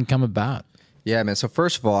whole thing come about? Yeah, man. So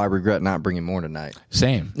first of all, I regret not bringing more tonight.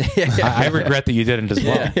 Same. I regret that you didn't as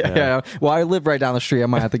well. Yeah. Well, I live right down the street. I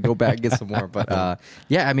might have to go back and get some more. But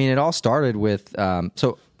yeah, I mean, it all started with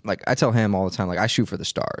so like I tell him all the time, like I shoot for the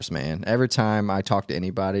stars, man. Every time I talk to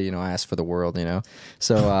anybody, I ask for the world,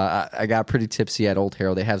 So I got pretty tipsy at Old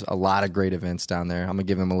Harrow. They have a lot of great events down there. I'm gonna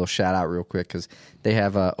give them a little shout out real quick because they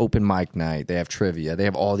have open mic night, they have trivia, they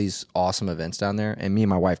have all these awesome events down there, and me and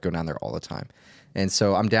my wife go down there all the time. And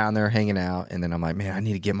so I'm down there hanging out, and then I'm like, man, I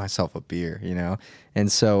need to get myself a beer,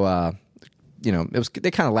 And so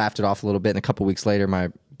they kind of laughed it off a little bit. And a couple weeks later, my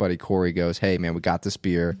buddy Corey goes, hey man, we got this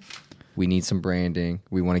beer. We need some branding.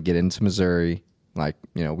 We want to get into Missouri. Like,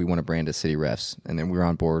 we want to brand as City Refs. And then we were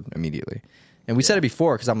on board immediately. And we said it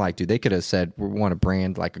before because I'm like, dude, they could have said we want to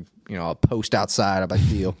brand like a post outside. I'm like,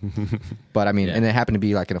 deal. But I mean, and it happened to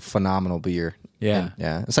be like a phenomenal beer. Yeah.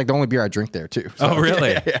 And, it's like the only beer I drink there too. So, Oh,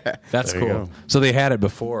 really? Yeah. That's There you cool. go. So they had it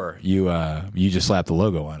before you just slapped the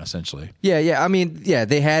logo on, essentially. Yeah. I mean, yeah,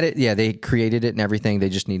 they had it. Yeah, they created it and everything. They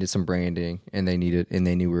just needed some branding, and they knew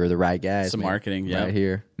we were the right guys. Some man. marketing, yeah. right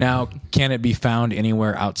here. Now, can it be found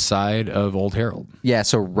anywhere outside of Old Herald? Yeah.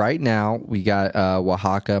 So right now we got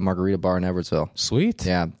Oaxaca Margarita Bar in Edwardsville. Sweet.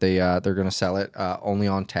 Yeah, they're gonna sell it only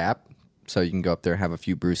on tap, so you can go up there and have a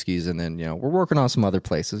few brewskis, and then we're working on some other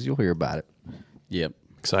places. You'll hear about it. Yep.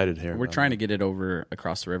 Excited here. We're trying to get it over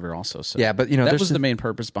across the river also. So Yeah, but, that there's was the some- main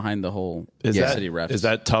purpose behind the whole Is City Refs. is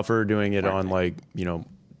that tougher doing it on like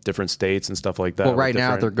different states and stuff like that? Well, with right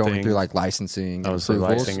now different they're going things? through like licensing, and so approvals,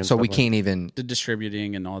 licensing and so we stuff like- can't even the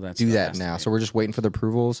distributing and all that do stuff that has to now. be- So we're just waiting for the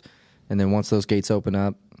approvals, and then once those gates open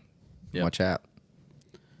up, Yep. watch out.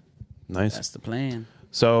 Nice. That's the plan.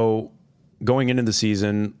 So going into the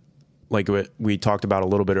season, like we talked about a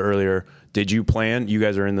little bit earlier, did you plan? You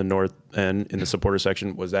guys are in the north end in the supporter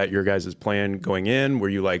section. Was that your guys' plan going in? Were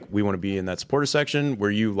you like, we want to be in that supporter section?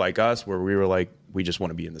 Were you like us, where we were like, we just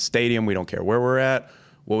want to be in the stadium? We don't care where we're at.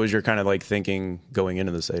 What was your kind of like thinking going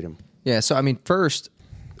into the stadium? Yeah, so I mean, first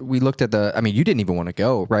we looked at you didn't even want to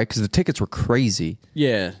go, right? Because the tickets were crazy.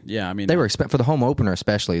 Yeah. I mean, They were for the home opener,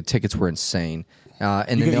 especially. The tickets were insane.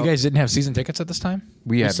 And You, then you guys didn't have season tickets at this time?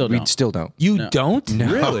 we still still don't. don't. You don't?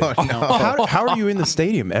 Really? How are you in the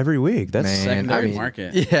stadium every week? That's Man, secondary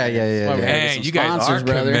market. Yeah. Why we yeah. had Hey, some you guys sponsors, are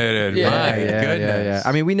brother. committed. Yeah. My Yeah. goodness.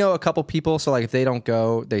 I mean, we know a couple people, so like if they don't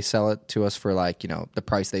go, they sell it to us for like the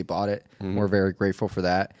price they bought it. We're very grateful for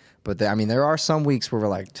that. But there are some weeks where we're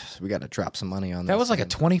like, we got to drop some money on That this. was like a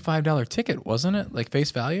 $25 ticket, wasn't it? Like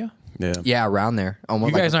face value? Yeah, around there.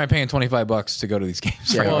 Almost You guys aren't paying $25 to go to these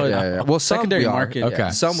games, Yeah, right? Well, yeah. Well, some secondary we are. market, Yeah. Okay.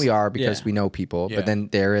 Some we are because Yeah. we know people. Yeah. But then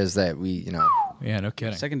there is that Yeah, no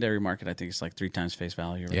kidding. Secondary market, I think it's like 3 times face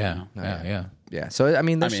value. Right Yeah, now. yeah. yeah. So I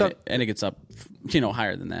mean, there's some. and it gets up,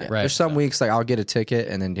 higher than that. Right. There's some weeks like I'll get a ticket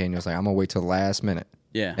and then Daniel's like, I'm gonna wait till the last minute.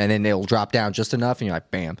 Yeah. And then it'll drop down just enough and you're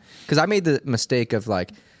like, bam. Because I made the mistake of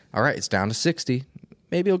like, all right, it's down to 60.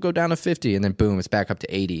 Maybe it'll go down to 50 and then boom, it's back up to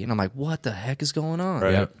 80. And I'm like, what the heck is going on?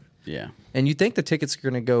 Right. Yep. Yeah. And you think the tickets are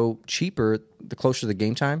gonna go cheaper the closer to the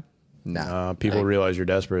game time? Nah. People realize you're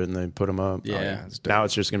desperate and they put them up. Yeah. Now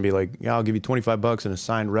it's just going to be like, yeah, I'll give you $25 and a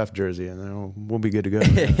signed ref jersey, and then we'll be good to go.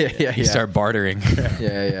 yeah. You start bartering.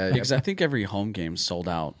 Yeah. Because I think every home game sold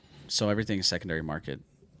out, so everything's secondary market.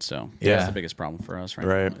 So Yeah. that's the biggest problem for us right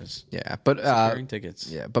Right. now is Yeah. But securing tickets.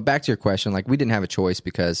 yeah, but back to your question, like we didn't have a choice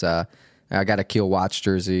because I got a Keel Watts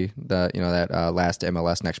jersey, that last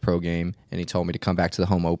MLS Next Pro game, and he told me to come back to the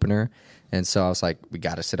home opener, and so I was like, we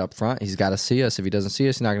got to sit up front. He's got to see us. If he doesn't see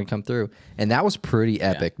us, he's not going to come through. And that was pretty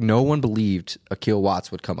epic. No one believed a Keel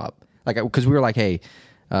Watts would come up, like because we were like, hey.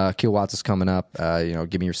 Keel Watts is coming up.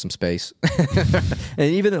 Give me some space. And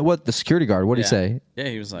even the security guard, what did he say? Yeah,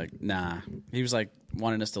 he was like, nah. He was like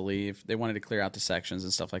wanting us to leave. They wanted to clear out the sections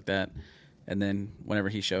and stuff like that. And then whenever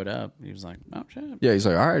he showed up, he was like, oh, shit. Yeah, he's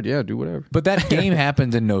like, all right, yeah, do whatever. But that game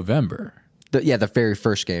happened in November. The very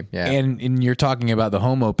first game. Yeah, And you're talking about the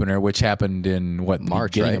home opener, which happened in what,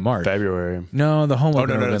 March, beginning right? of March? February. No, the home Oh,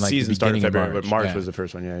 opener no. would have The been like season the started beginning February, of March. but March Yeah. was the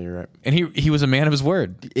first one. Yeah, you're right. And he was a man of his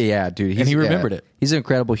word. Yeah, dude. And he remembered it. He's an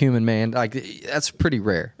incredible human, man. Like, that's pretty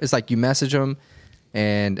rare. It's like you message him,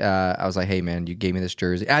 and I was like, hey, man, you gave me this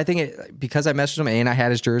jersey. I think because I messaged him and I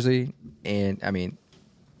had his jersey, and I mean,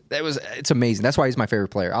 it's amazing. That's why he's my favorite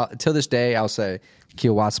player. Till this day, I'll say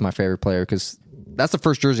Keel Watts is my favorite player because that's the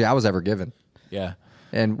first jersey I was ever given. Yeah.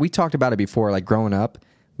 And we talked about it before, like growing up,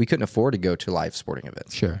 we couldn't afford to go to live sporting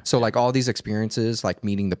events. Sure. So like all these experiences, like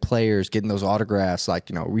meeting the players, getting those autographs, like,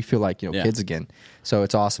 we feel like, Yeah. kids again. So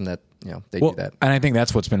it's awesome that, they do that. And I think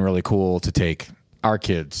that's what's been really cool to take our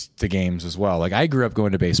kids to games as well. Like I grew up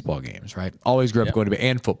going to baseball games, right? Always grew up going to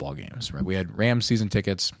and football games, right? We had Rams season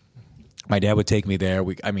tickets. My dad would take me there.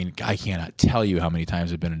 I cannot tell you how many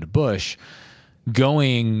times I've been into Busch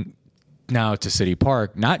going now to City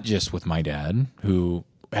Park, not just with my dad, who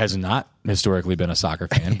has not historically been a soccer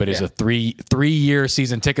fan, but is a three-year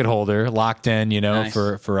season ticket holder, locked in, Nice.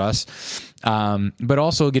 for us. But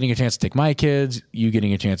also getting a chance to take my kids, you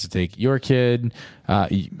getting a chance to take your kid.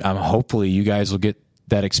 Hopefully you guys will get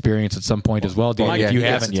that experience at some point as well, Dan, yeah, if you he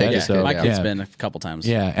has haven't to take yet. it. So My Yeah. kid's been a couple times.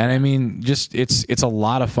 yeah, and I mean, just it's a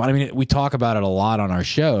lot of fun. I mean, we talk about it a lot on our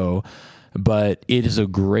show, but it is a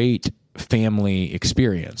great family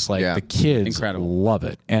experience. Like Yeah. the kids Incredible. love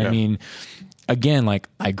it, and I mean, again, like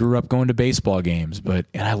I grew up going to baseball games, and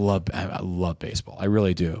I love baseball, I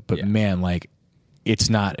really do. But man, like it's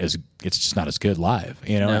just not as good live,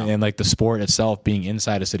 No. and like the sport itself, being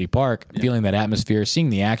inside a city park, feeling that atmosphere, seeing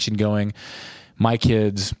the action going. My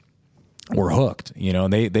kids were hooked,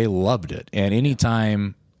 and they loved it. And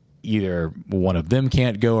anytime either one of them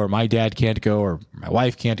can't go, or my dad can't go, or my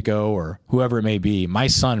wife can't go, or whoever it may be, my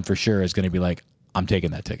son for sure is going to be like, I'm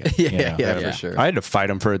taking that ticket. Yeah, Yeah. for sure. I had to fight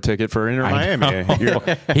him for a ticket for Inter Miami.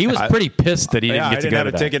 He was pretty pissed that he didn't Yeah, get I to didn't go have to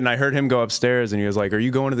a that. ticket, and I heard him go upstairs, and he was like, "Are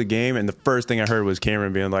you going to the game?" And the first thing I heard was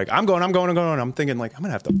Cameron being like, "I'm going." I'm thinking like, I'm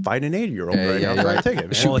gonna have to fight an 80-year-old right now for a ticket,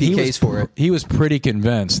 man. Shoot PKs for it. He was pretty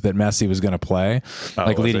convinced that Messi was going to play.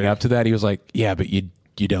 Like was leading he? up to that, he was like, "Yeah, but you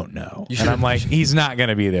don't know." And I'm like, "He's not going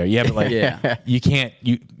to be there." Yeah, but like, Yeah. you can't.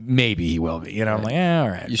 Maybe he will be. I'm like, "Yeah, all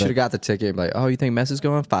right." You should have got the ticket. And be like, oh, you think Messi's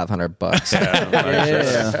going?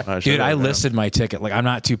 $500. Dude, I listed my ticket. Like, I'm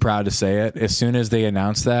not too proud to say it. As soon as they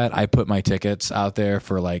announced that, I put my tickets out there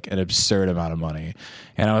for like an absurd amount of money.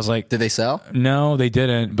 And I was like, Did they sell? no, they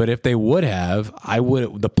didn't. But if they would have, I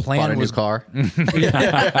would. The plan Bought a new was car. No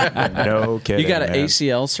kidding. You got an man.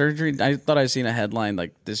 ACL surgery? I thought I seen a headline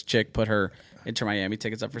like this chick put her Inter Miami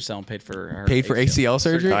tickets up for sale and paid for her ACL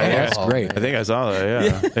surgery. I- That's Oh, great. I think I saw that.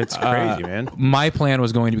 Yeah, it's crazy, man. My plan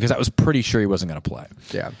was going to, because I was pretty sure he wasn't going to play.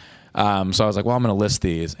 Yeah. So I was like, well, I'm going to list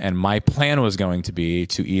these, and my plan was going to be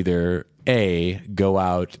to either go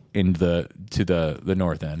out in to the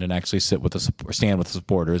north end and actually stand with the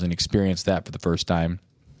supporters and experience that for the first time,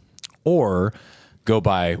 or go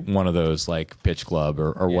buy one of those like pitch club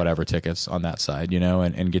or whatever tickets on that side,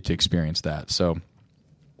 and get to experience that. So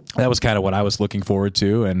that was kind of what I was looking forward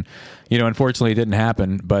to, and unfortunately it didn't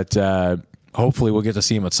happen, but hopefully we'll get to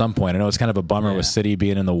see him at some point. I know it's kind of a bummer with City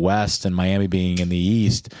being in the West and Miami being in the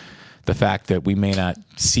East. The fact that we may not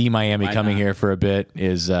see Miami coming here for a bit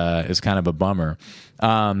is kind of a bummer.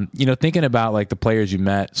 Thinking about like the players you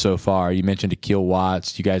met so far, you mentioned Akil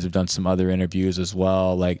Watts. You guys have done some other interviews as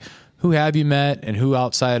well. Like, who have you met, and who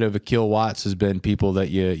outside of Akil Watts has been people that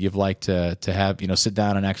you've liked to have sit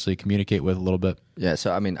down and actually communicate with a little bit? Yeah,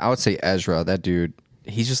 so I mean, I would say Ezra, that dude,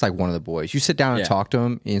 he's just like one of the boys. You sit down and Yeah. talk to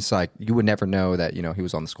him, and it's like you would never know that he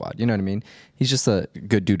was on the squad. You know what I mean? He's just a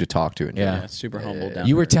good dude to talk to. Yeah, super humble. Down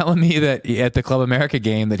You were there. telling me that at the Club America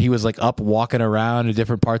game that he was like up walking around in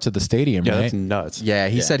different parts of the stadium, Yeah, right? that's nuts. Yeah,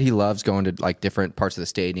 he said he loves going to like different parts of the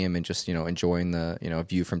stadium and just enjoying the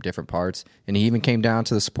view from different parts. And he even came down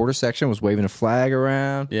to the supporter section, was waving a flag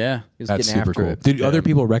around. Yeah. He was That's getting super after cool. it. Did other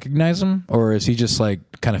people recognize him, or is he just like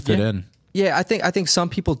kind of fit Yeah. in? Yeah, I think some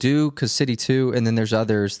people do because City 2, and then there's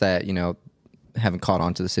others that haven't caught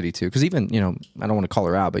on to the City 2. Because even I don't want to call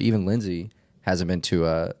her out, but even Lindsay hasn't been to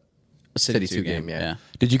a City 2 game yet. Yeah.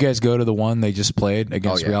 Did you guys go to the one they just played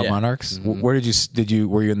against Oh, yeah. Real Yeah. Monarchs? Where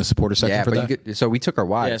were you in the supporter section Yeah, for but that? so we took our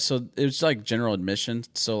wife. Yeah, so it was like general admission.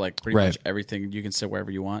 So like pretty Right. much everything, you can sit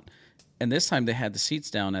wherever you want. And this time they had the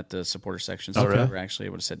seats down at the supporter section, so we were actually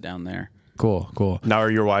able to sit down there. Cool. Now, are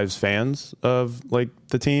your wives fans of like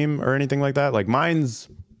the team or anything like that? Like mine's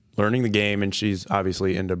learning the game, and she's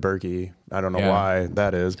obviously into Berkey. I don't know Yeah. why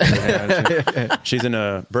that is. But yeah, she's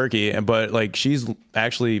into Berkey, but like she's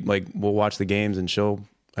actually like we'll watch the games, and she'll.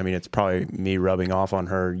 I mean, it's probably me rubbing off on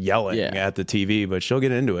her yelling Yeah. at the TV, but she'll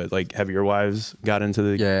get into it. Like, have your wives got into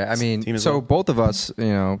the Yeah, I mean, team as so well? both of us,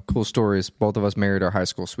 cool stories. Both of us married our high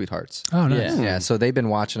school sweethearts. Oh, nice. Yeah. Yeah, so they've been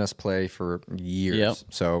watching us play for years. Yep.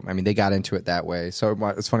 So I mean, they got into it that way. So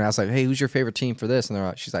it's funny. I was like, "Hey, who's your favorite team for this?"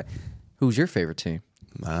 And she's like, "Who's your favorite team?"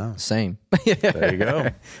 Wow. Same. There you go.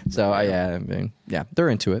 So I mean, yeah, they're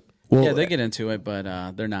into it. Well, Yeah, they get into it,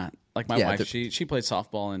 but they're not. Like my Yeah, wife, she played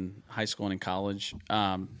softball in high school and in college.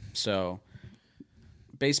 So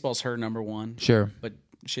baseball's her number one. Sure. But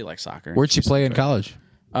she likes soccer. Where'd she play in college?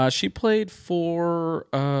 She played for.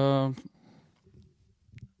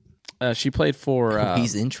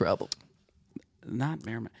 He's in trouble. Not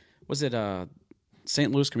Merrimack. Was it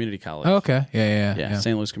St. Louis Community College? Oh, okay. Yeah. Yeah,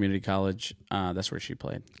 St. Louis Community College. That's where she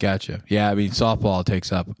played. Gotcha. Yeah, I mean, softball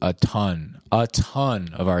takes up a ton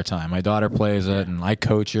of our time. My daughter plays it, and I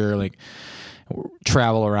coach her. Like,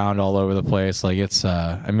 travel around all over the place. Like, it's.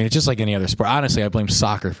 I mean, it's just like any other sport. Honestly, I blame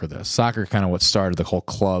soccer for this. Soccer kind of what started the whole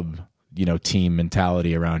club team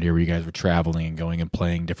mentality around here where you guys were traveling and going and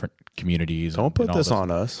playing different communities. Don't put and all this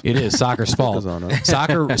on us. It is soccer's fault. this on us.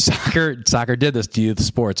 Soccer did this to youth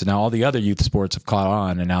sports, and now all the other youth sports have caught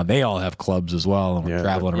on, and now they all have clubs as well, and we're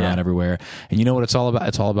traveling around everywhere. And you know what it's all about?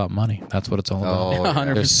 It's all about money. That's what it's all about.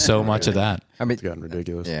 100%. There's so much of that. I mean, It's gotten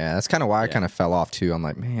ridiculous. yeah, that's kind of why I kind of fell off too. I'm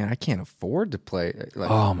like, man, I can't afford to play. Like,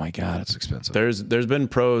 Oh my God, it's expensive. There's been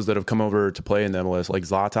pros that have come over to play in the MLS, like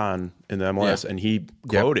Zlatan in the MLS, and he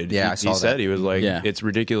quoted. Yeah, he I saw said that. he was like, Yeah. it's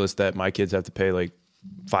ridiculous that my kids have to pay like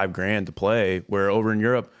 $5,000 to play, where over in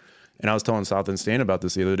Europe. And I was telling South End Stan about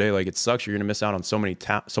this the other day. Like, it sucks. You're going to miss out on so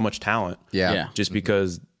much talent. yeah. Yeah. Just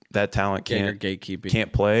because that talent Gator can't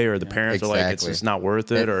gatekeeping. play, or the parents are like, it's Exactly. just not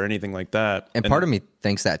worth it, or anything like that. And part of me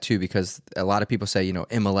thinks that too, because a lot of people say,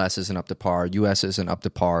 MLS isn't up to par, US isn't up to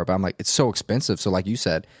par, but I'm like, it's so expensive. So like you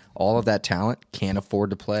said, all of that talent can't afford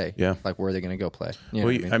to play. Yeah. Like, where are they going to go play? You know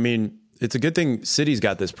Well, what I mean? I mean, it's a good thing City's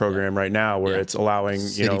got this program right now where it's allowing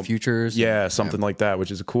City Futures. yeah, something like that,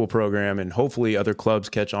 which is a cool program, and hopefully other clubs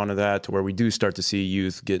catch on to that, to where we do start to see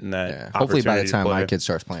youth getting that. Yeah. Hopefully by the opportunity to time my play. kid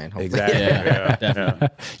starts playing. Hopefully. Exactly. Yeah.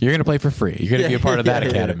 You're going to play for free. You're going to be a part of that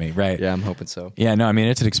academy, right? Yeah, I'm hoping so. Yeah, no, I mean,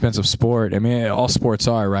 it's an expensive sport. I mean, all sports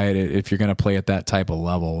are, right? If you're going to play at that type of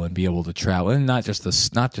level and be able to travel, and not just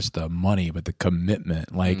the money, but the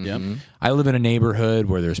commitment. Like, I live in a neighborhood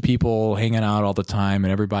where there's people hanging out all the time,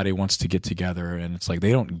 and everybody wants to get together, and it's like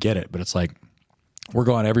they don't get it, but it's like we're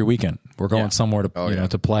going every weekend. We're going somewhere to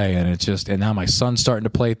to play, and it's just. And now my son's starting to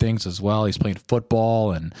play things as well. He's playing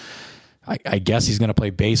football, and I guess he's going to play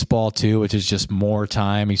baseball too, which is just more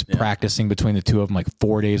time. He's practicing between the two of them like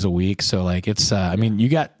 4 days a week. So like it's, I mean, you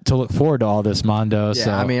got to look forward to all this, Mondo. Yeah,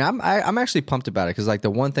 so I mean, I'm actually pumped about it because like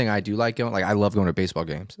the one thing I do like going, like I love going to baseball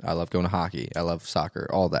games. I love going to hockey. I love soccer,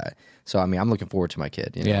 all that. So I mean, I'm looking forward to my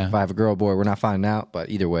kid. Yeah. If I have a girl or boy, we're not finding out, but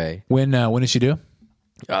either way, when did she do?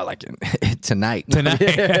 like tonight.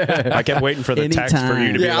 I kept waiting for the text for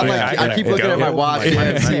you to be Yeah, I'm like, I keep looking at my watch. Like,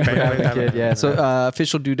 Yeah, see if we're bang, having a bang, kid. bang. Yeah. So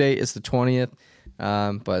official due date is the 20th.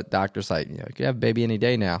 But doctor's like, you could have a baby any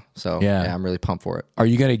day now. So Yeah. I'm really pumped for it. Are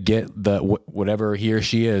you gonna get the whatever he or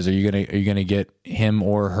she is? Are you gonna get him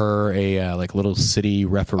or her a like little city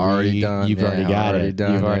referee? Already done. You've Yeah, already got already it.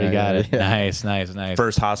 done. You've already Yeah, got yeah, it. yeah. Nice.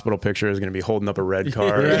 First hospital picture is going to be holding up a red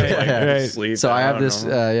card. Sleep. So I have don't this,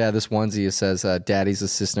 know. this onesie. It says "Daddy's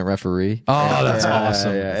assistant referee." Oh, that's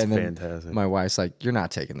awesome. Yeah, and then fantastic. my wife's like, "You're not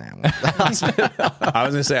taking that one." I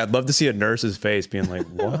was going to say, I'd love to see a nurse's face being like,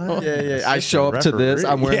 what? Yeah. I show up to this.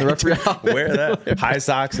 I'm wearing the referee outfit. Wear that. High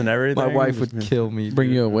socks and everything. My wife would kill me.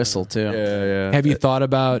 Bring you a whistle too. Yeah. Have you thought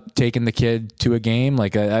about taking the kid to a game?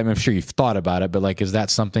 Like, I'm sure you've thought about it, but like, is that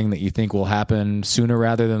something that you think will happen sooner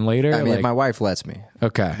rather than later? I mean, Like- my wife lets me.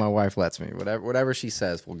 okay. My wife lets me. Whatever she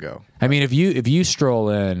says, we'll go. I mean, if you stroll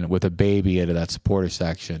in with a baby into that supporter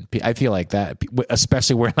section, I feel like that,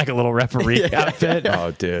 especially wearing like a little referee outfit.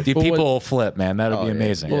 Oh, dude. People will flip, man. That'll be yeah.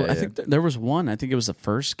 amazing. Well, I think there was one. I think it was the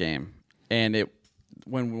first game, and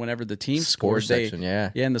whenever the team scored, section, yeah.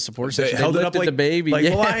 in the support They section, held they it up lifted like the baby, like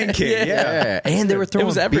Lion King. Yeah. And they were throwing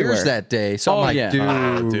was everywhere. beers that day. So Oh, I'm like, yeah.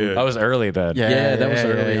 dude. Dude. that was early then. Yeah, that was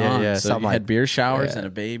early on. Yeah. So So you I'm like, had beer showers and a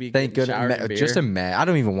baby. Thank getting showered in goodness. beer. Just imagine. I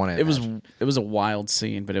don't even want to. It was a wild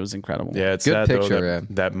scene, but it was incredible. Yeah, it's Good sad picture, though, yeah.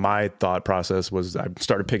 that my thought process was I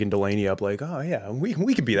started picking Delaney up like, oh yeah, we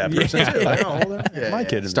could be that person too. Like, oh, well, my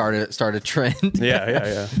kid is Start a trend.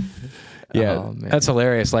 Yeah. Yeah, Oh, man. that's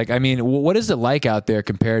hilarious. Like, I mean, what is it like out there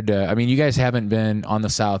compared to? I mean, you guys haven't been on the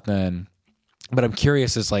South End, but I'm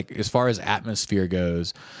curious. As like as far as atmosphere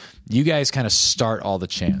goes, you guys kind of start all the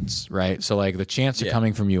chants, right? So like the chants are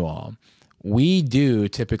coming from you all. We do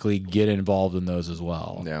typically get involved in those as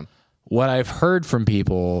well. Yeah. What I've heard from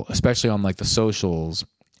people, especially on like the socials,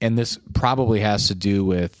 and this probably has to do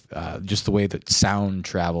with just the way that sound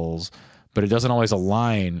travels, but it doesn't always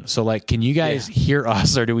align. So like, can you guys hear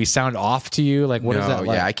us, or do we sound off to you? Like, what is that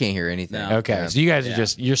like? Yeah, I can't hear anything. No. Okay, Yeah. so you guys are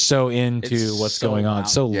just you're so into It's what's so going on, loud.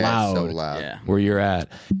 so Yeah, loud, it's so loud. Yeah. where you're at.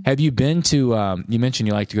 Have you been to? You mentioned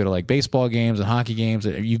you like to go to like baseball games and hockey games.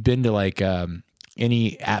 Have you been to like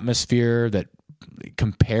any atmosphere that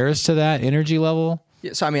compares to that energy level?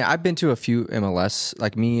 Yeah, so I mean, I've been to a few MLS.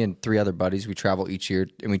 Like me and 3 other buddies, we travel each year,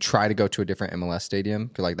 and we try to go to a different MLS stadium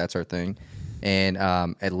because like that's our thing. And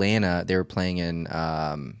Atlanta, they were playing in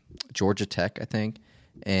Georgia Tech, I think,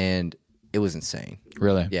 and it was insane.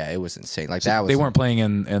 Really? Yeah, it was insane. Like that was They weren't playing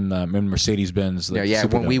in Mercedes-Benz. No, like, yeah,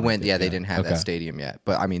 when we Superdome went, like yeah, that. they didn't have that stadium yet.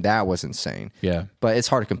 But I mean, that was insane. Yeah. But it's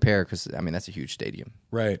hard to compare because I mean that's a huge stadium.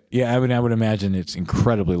 Right. Yeah, I would imagine it's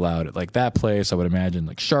incredibly loud. Like that place, I would imagine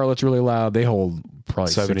like Charlotte's really loud. They hold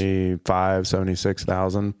probably 75,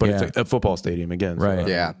 76,000, but it's a football stadium again. So, Right.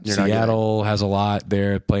 Yeah. you're not Seattle has a lot.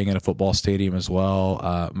 They're playing in a football stadium as well.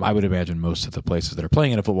 I would imagine most of the places that are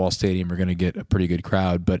playing in a football stadium are going to get a pretty good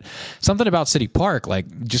crowd. But something about City Park,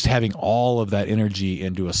 like just having all of that energy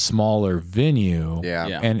into a smaller venue. Yeah.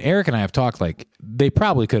 Yeah. And Eric and I have talked like they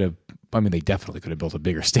probably could have. I mean, they definitely could have built a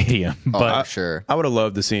bigger stadium. But for sure. I would have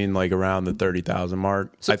loved to seen like around the 30,000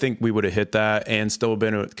 mark. I think we would have hit that and still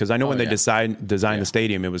been, because I know when they designed the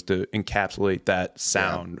stadium, it was to encapsulate that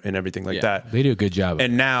sound and everything like that. They do a good job.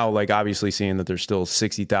 And now, like, obviously seeing that there's still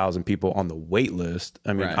 60,000 people on the wait list.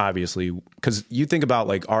 I mean, Right. obviously, because you think about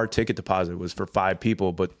like our ticket deposit was for 5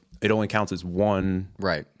 people, but it only counts as one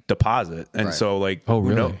Right. deposit. And Right. so, like, Oh, who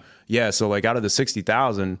really? know- yeah. So, like, out of the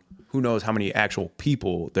 60,000, who knows how many actual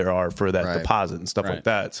people there are for that Right. deposit and stuff Right. like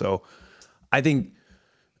that. So, I think,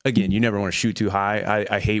 again, you never want to shoot too high.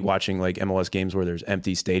 I hate watching like MLS games where there's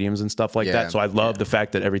empty stadiums and stuff like Yeah. that. So I love the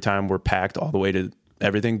fact that every time we're packed all the way to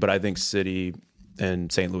everything. But I think City and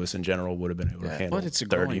St. Louis in general would have been able to handle But it's a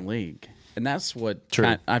 30. growing league, and that's what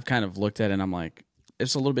True. I've kind of looked at, and I'm like,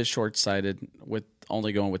 it's a little bit short sighted with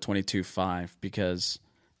only going with 22.5 because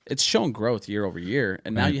it's shown growth year over year,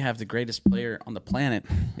 and now you have the greatest player on the planet,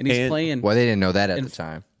 and he's playing. Well, they didn't know that at the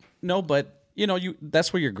time. No, but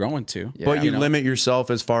that's where you're growing to. But you know? limit yourself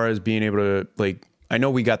as far as being able to, like, I know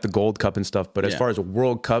we got the Gold Cup and stuff, but as Yeah. far as a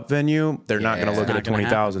World Cup venue, they're not going to look It's at a not gonna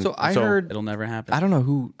 20,000. So I heard It'll never happen. I don't know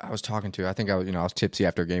who I was talking to. I think I was tipsy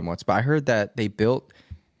after a game once, but I heard that they built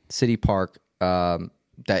City Park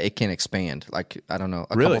that it can expand. Like I don't know,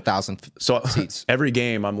 a Really? couple thousand So seats. every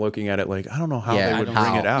game I'm looking at it like, I don't know how Yeah, they would how?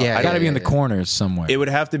 bring it out. Yeah, I Got to be in the yeah. corners somewhere. It would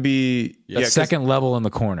have to be the 'cause second level in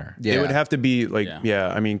the corner. Yeah. It would have to be like, Yeah.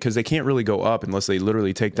 I mean, because they can't really go up unless they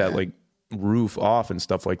literally take that like roof off and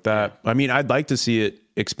stuff like that. I mean, I'd like to see it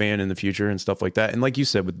expand in the future and stuff like that. And like you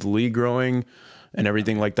said, with the league growing and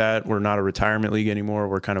everything like that, we're not a retirement league anymore.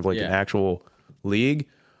 We're kind of like an Yeah. actual league.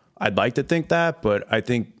 I'd like to think that, but I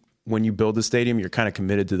think when you build a stadium, you're kind of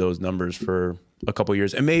committed to those numbers for a couple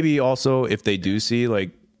years. And maybe also if they do see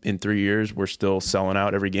like in 3 years, we're still selling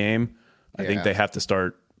out every game, I think Yeah. they have to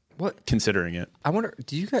start What considering it. I wonder,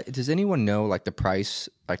 does anyone know like the price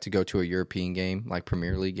like to go to a European game, like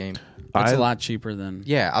Premier League game? It's a lot cheaper than.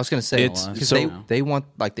 Yeah, I was gonna say It's- because so- they want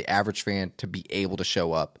like the average fan to be able to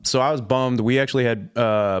show up. So I was bummed. We actually had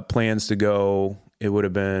plans to go. It would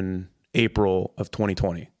have been April of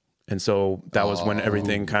 2020, and so that was when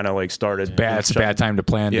everything kind of like started. It's a bad time to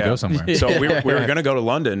plan to go somewhere. So we were going to go to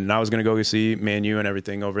London, and I was going to go see Man U and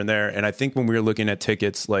everything over in there. And I think when we were looking at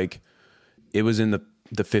tickets, like it was in the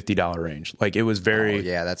 $50 range. Like it was very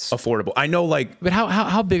yeah, that's- affordable. I know, like But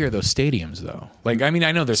how big are those stadiums though? Like I mean,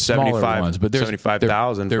 I know there's smaller ones, but there's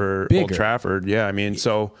 75,000 they're for bigger. Old Trafford. Yeah, I mean,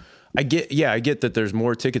 so I get that there's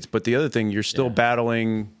more tickets, but the other thing, you're still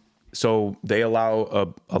battling. So they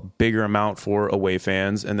allow a bigger amount for away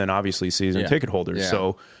fans, and then obviously season ticket holders. Yeah.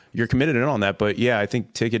 So you're committed in on that. But yeah, I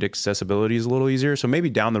think ticket accessibility is a little easier. So maybe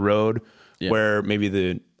down the road, where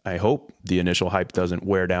maybe I hope the initial hype doesn't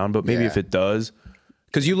wear down, but maybe Yeah. if it does.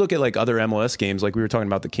 Because you look at like other MLS games, like we were talking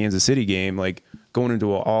about the Kansas City game, like going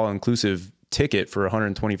into an all-inclusive ticket for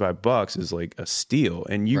 $125 is like a steal,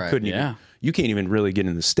 and you Right. couldn't even, you can't even really get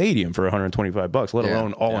in the stadium for $125, let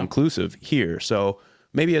alone all-inclusive here. So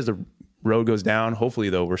maybe as the road goes down, hopefully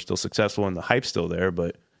though we're still successful and the hype's still there,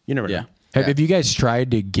 but you never know. Have you guys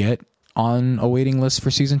tried to get on a waiting list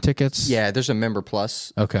for season tickets? Yeah, there's a member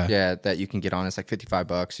plus. Okay. Yeah, that you can get on. It's like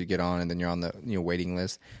 $55. You get on, and then you're on the waiting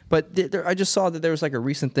list. But I just saw that there was like a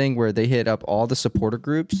recent thing where they hit up all the supporter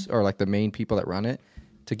groups or like the main people that run it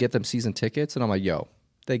to get them season tickets, and I'm like, yo,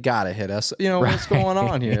 they gotta hit us. What's going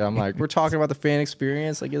on here? I'm like, we're talking about the fan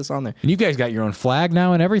experience. Like, get us on there. And you guys got your own flag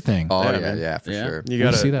now and everything. Oh Yeah, yeah, man. yeah, for Yeah. sure. You see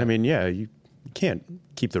gotta, that. I mean, yeah, you can't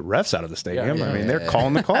keep the refs out of the stadium. Yeah. I mean, they're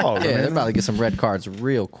calling the calls. Yeah, I they're mean, about to get some red cards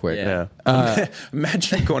real quick. Yeah.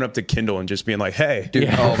 Imagine going up to Kindle and just being like, "Hey, Dude,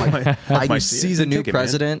 oh my! my the season new ticket, man."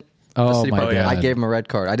 president. Oh, the city my park, I God. gave him a red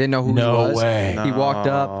card. I didn't know who No he was. way. He walked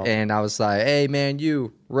up and I was like, "Hey, man,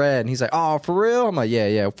 you red?" And he's like, "Oh, for real?" I'm like,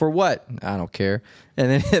 "Yeah. For what?" I don't care.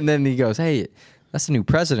 And then he goes, "Hey, that's the new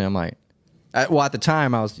president." I'm like, at the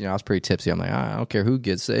time I was pretty tipsy. I'm like, I don't care who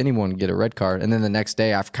gets anyone can get a red card. And then the next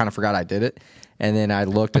day I kind of forgot I did it. And then I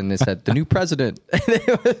looked and it said the new president.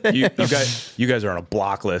 You you guys are on a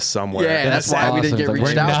block list somewhere. Yeah, And that's the why sad- we didn't awesome. get It's like,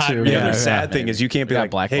 reached we're out not- to. The Yeah, other sad thing is you can't be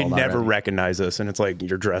got like, hey, blackballed never already. recognize us. And it's like,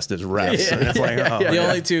 you're dressed as refs. And it's like, oh, The yeah.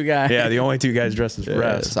 only two guys. Yeah, the only two guys dressed as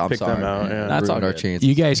refs. so I'm Pick sorry. them out. Yeah. That's all Ruined our good. chances.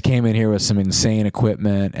 You guys came in here with some insane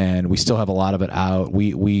equipment, and we still have a lot of it out.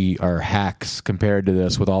 We are hacks compared to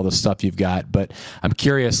this with all the stuff you've got. But I'm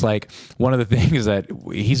curious, like one of the things that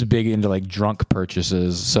he's big into, like drunk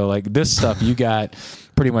purchases. So like this stuff you got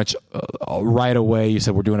pretty much right away. You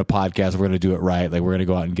said we're doing a podcast, we're going to do it right. Like we're going to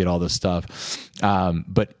go out and get all this stuff.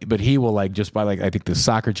 But he will like just buy like I think the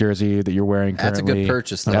soccer jersey that you're wearing That's a currently. good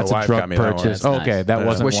purchase, though. That's My a wife drunk got me that one. purchase. That's Oh, okay, nice. that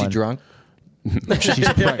wasn't Was she one. drunk? She's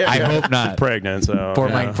I hope not. Pregnant, so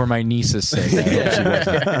For my niece's sake. I hope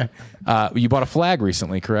she wasn't. You bought a flag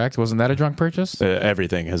recently, correct? Wasn't that a drunk purchase?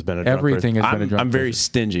 Everything has been a drunk Everything purchase. has been a drunk I'm very purchase.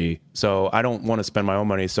 stingy, so I don't want to spend my own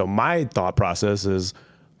money. So my thought process is,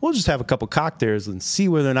 we'll just have a couple cocktails and see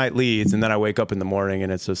where the night leads. And then I wake up in the morning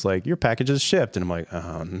and it's just like, your package is shipped, and I'm like,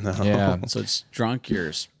 oh no. Yeah. So it's drunk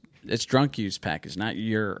yours. It's drunk use package, not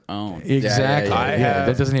your own. Exactly. yeah, Yeah,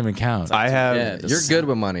 that doesn't even count. I have. Yeah, You're good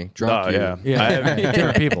with money. Drunk Oh you. yeah. yeah, I have,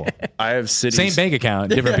 different people. I have cities. Same bank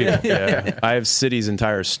account, different people. Yeah. I have City's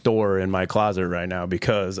entire store in my closet right now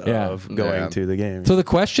because Yeah. of going Yeah. to the game. So the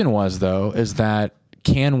question was, though, is that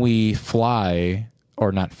can we fly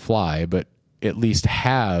or not fly, but at least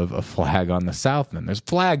have a flag on the south end? There's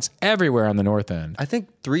flags everywhere on the north end. I think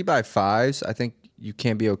 3x5s. I think you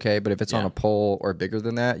can be okay, but if it's on Yeah. a pole or bigger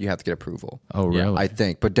than that, you have to get approval. Oh, Yeah. really? I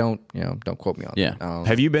think, but don't quote me on Yeah. that.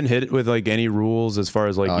 Have you been hit with like any rules as far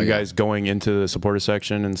as like you yeah. guys going into the supporter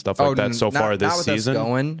section and stuff like that so far this not with season? us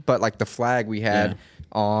going, but like the flag we had Yeah.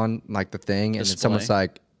 on like the thing, and then someone's Display.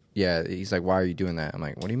 like, "Yeah," he's like, "Why are you doing that?" I'm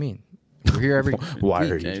like, "What do you mean? We're here every Why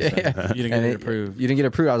are week." you Yeah, doing you didn't get And it approved. You didn't get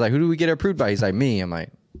approved. I was like, "Who do we get approved by?" He's like, "Me." I'm like,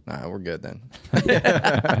 "Nah, we're good then."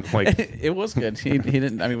 Like, It was good. He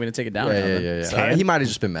didn't. I mean, we didn't take it down. or nothing. So- He might have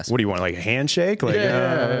just been messing. what do you want? Like a handshake? Like,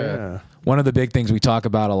 Yeah. One of the big things we talk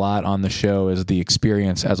about a lot on the show is the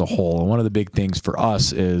experience as a whole, and one of the big things for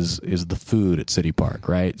us is the food at City Park,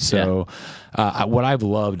 right? So, what I've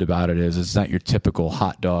loved about it is it's not your typical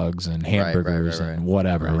hot dogs and hamburgers right. and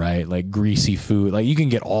whatever, right? Like greasy food, like you can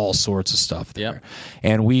get all sorts of stuff there. Yep.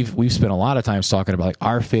 And we've spent a lot of times talking about like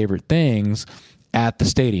our favorite things at the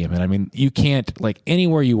stadium. And I mean, you can't, like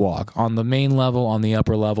anywhere you walk, on the main level, on the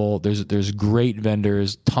upper level, there's great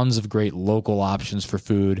vendors, tons of great local options for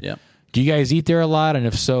food. Yep. Do you guys eat there a lot? And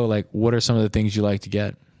if so, like what are some of the things you like to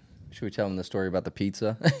get? Should we tell him the story about the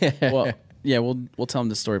pizza? Well, yeah, we'll tell them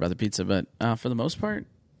the story about the pizza, but for the most part,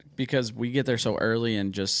 because we get there so early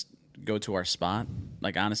and just go to our spot.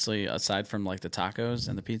 Like honestly, aside from like the tacos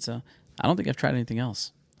and the pizza, I don't think I've tried anything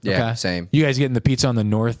else. Yeah, Okay. same. You guys getting the pizza on the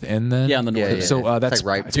north end then? Yeah, on the north. Yeah, yeah. So that's It's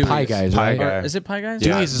like right it's Pie Dewey's. Guys, Pie right? Guy. Is it Pie Guys?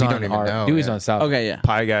 Yeah. Dewey's is we on don't even our know, Dewey's yeah. on south. Okay, yeah,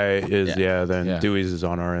 Pie Guy is, Yeah. then Yeah. Dewey's is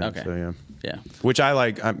on our end. Okay. So, yeah. yeah. Which I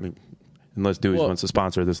like. I mean, unless Dewey's Well- wants to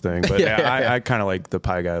sponsor this thing. But I kind of like the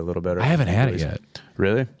Pie Guy a little better. I haven't had it Dewey's. yet.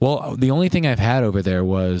 Really? Well, the only thing I've had over there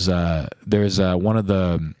was there's one of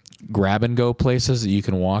the grab and go places that you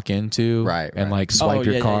can walk into Right, and right. like swipe Oh,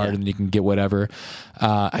 your yeah, card yeah. and you can get whatever.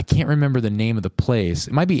 I can't remember the name of the place.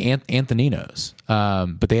 It might be Antonino's,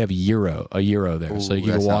 but they have a euro there, so you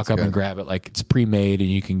that can walk sounds up and good. grab it. Like it's pre-made and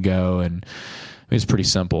you can go and. It's pretty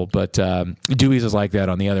simple, but Dewey's is like that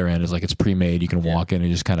on the other end. Is like it's pre-made. You can walk in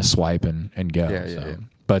and just kind of swipe and go. Yeah, so. yeah.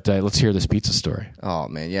 But let's hear this pizza story. Oh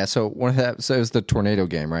man, yeah. So it was the tornado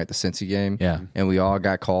game, right? The Cincy game. Yeah. And we all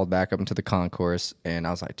got called back up into the concourse, and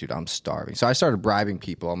I was like, dude, I'm starving. So I started bribing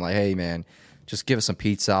people. I'm like, hey man, just give us some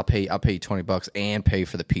pizza. I'll pay you $20 and pay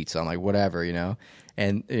for the pizza. I'm like, whatever, you know.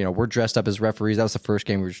 And we're dressed up as referees. That was the first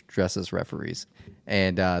game we were dressed as referees.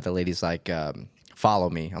 And the lady's like, follow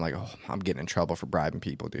me. I'm like, oh, I'm getting in trouble for bribing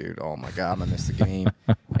people, dude. Oh my god, I'm gonna miss the game.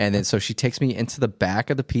 And then so she takes me into the back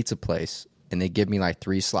of the pizza place. And they give me like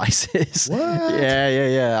 3 slices. What?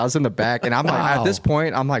 Yeah. I was in the back, and I'm like, Wow. at this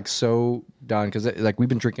point, I'm like so done because like we've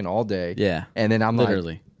been drinking all day. Yeah. And then I'm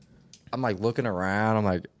Literally. like looking around. I'm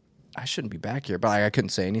like, I shouldn't be back here, but like, I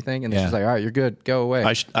couldn't say anything. And Yeah. she's like, all right, you're good. Go away.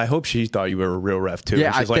 I hope she thought you were a real ref too.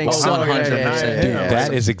 Yeah, She's I like, think well, so. I'm Yeah, 109. yeah. Dude,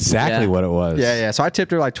 that is exactly Yeah. what it was. Yeah. So I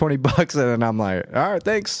tipped her like $20, and then I'm like, all right,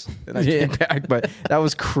 thanks. And I came back, but that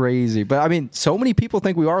was crazy. But I mean, so many people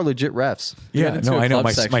think we are legit refs. Yeah, went into no, a I know. club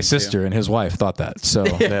My section, sister and his wife thought that. So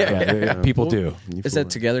yeah, people do. Is that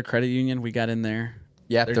Together Credit Union? We got in there.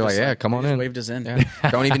 Yeah, they're like, just yeah, come they on just in. Waved us in. Yeah.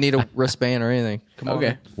 Don't even need a wristband or anything. Come on. Okay.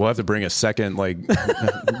 in. We'll have to bring a second like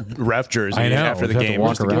ref jersey I know. after the We'll have to game. walk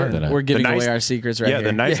just to around get- in it. We're giving The nice- away our secrets right here.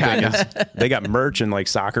 the nice thing is they got merch and like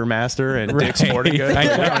Soccer Master and Dick's Sporting Goods.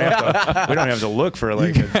 We don't have to look for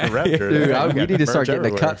like a ref jersey. Dude, We we got need to start merch getting a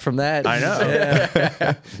everywhere. cut from that. I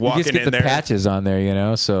know. You Walking just get in the there, patches on there, you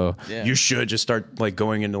know. So Yeah. you should just start like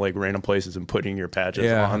going into like random places and putting your patches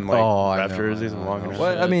Yeah. on like I ref know, jerseys I and know, walking I know.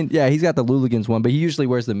 around. Well, I mean, yeah, he's got the Luligans one, but he usually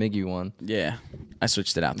wears the Miggy one. Yeah. I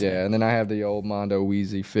switched it out. today. Yeah, and then I have the old Mondo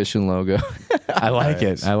Wheezy fishing logo. I like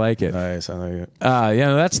it. I like it. Nice, I like it.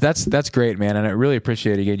 Yeah, that's great, man, and I really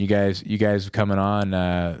appreciate again you guys coming on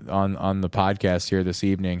the podcast here this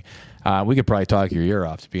evening. We could probably talk your ear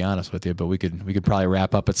off, to be honest with you, but we could probably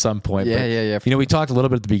wrap up at some point. Yeah, but, yeah. You know, we talked a little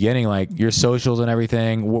bit at the beginning, like your socials and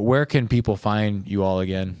everything. Where can people find you all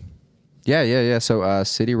again? Yeah. So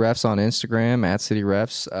City Refs on Instagram, at City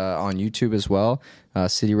Refs on YouTube as well.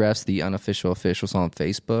 City Refs, the unofficial officials on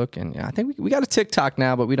Facebook, and I think we got a TikTok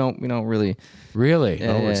now, but we don't really. Really?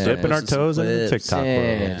 Yeah, We're yeah, dipping yeah. our toes in the Clips. TikTok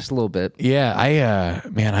Yeah, world. just a little bit. Yeah, I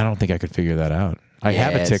don't think I could figure that out. I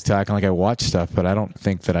have a Yes. TikTok and like I watch stuff, but I don't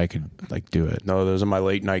think that I could like do it. No, those are my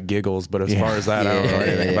late night giggles. But as Yeah. far as that, I don't know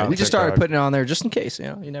anything Yeah, about we just started TikTok. putting it on there just in case.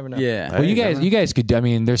 You never know. Yeah. Well, you Hey, guys could. I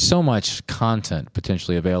mean, there's so much content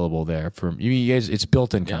potentially available there for you guys. It's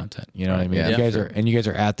built-in content. You know what I mean? Yeah, you guys sure. you guys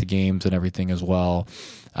are at the games and everything as well.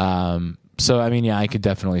 So I mean, yeah, I could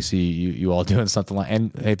definitely see you all doing something like.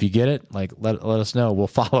 And if you get it, like let us know. We'll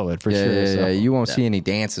follow it for Yeah, sure. yeah, so. yeah. You won't see any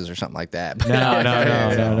dances or something like that. No.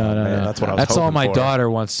 Man, that's what I was That's all hoping my for. daughter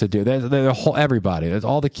wants to do. They're everybody. That's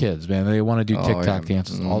all the kids, man. They want to do Oh, TikTok yeah.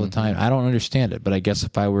 dances all the time. I don't understand it, but I guess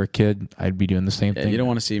if I were a kid, I'd be doing the same Yeah, thing. you don't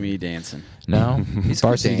want to see me dancing. No, He's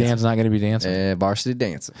varsity dancing. Dan's not going to be dancing. Varsity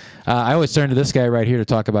dancing. I always turn to this guy right here to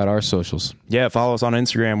talk about our socials. Yeah, follow us on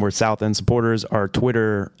Instagram. We're South End Supporters. Our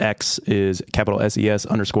Twitter X is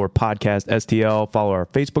 _SES_podcast STL. Follow our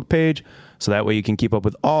Facebook page so that way you can keep up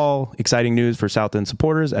with all exciting news for South End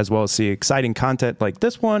supporters, as well as see exciting content like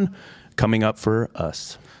this one coming up for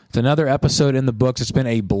us. It's another episode in the books. It's been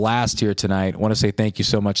a blast here tonight. I want to say thank you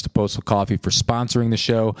so much to Postal Coffee for sponsoring the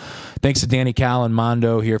show. Thanks to Danny Cal and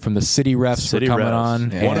Mondo here from the City Refs for coming on.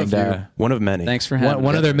 One And, of you. One of many. Thanks for having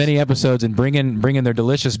one me. of their many episodes and bringing their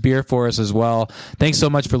delicious beer for us as well. Thanks so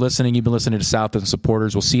much for listening. You've been listening to South End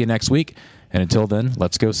Supporters. We'll see you next week. And until then,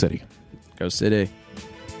 let's go City. Go City.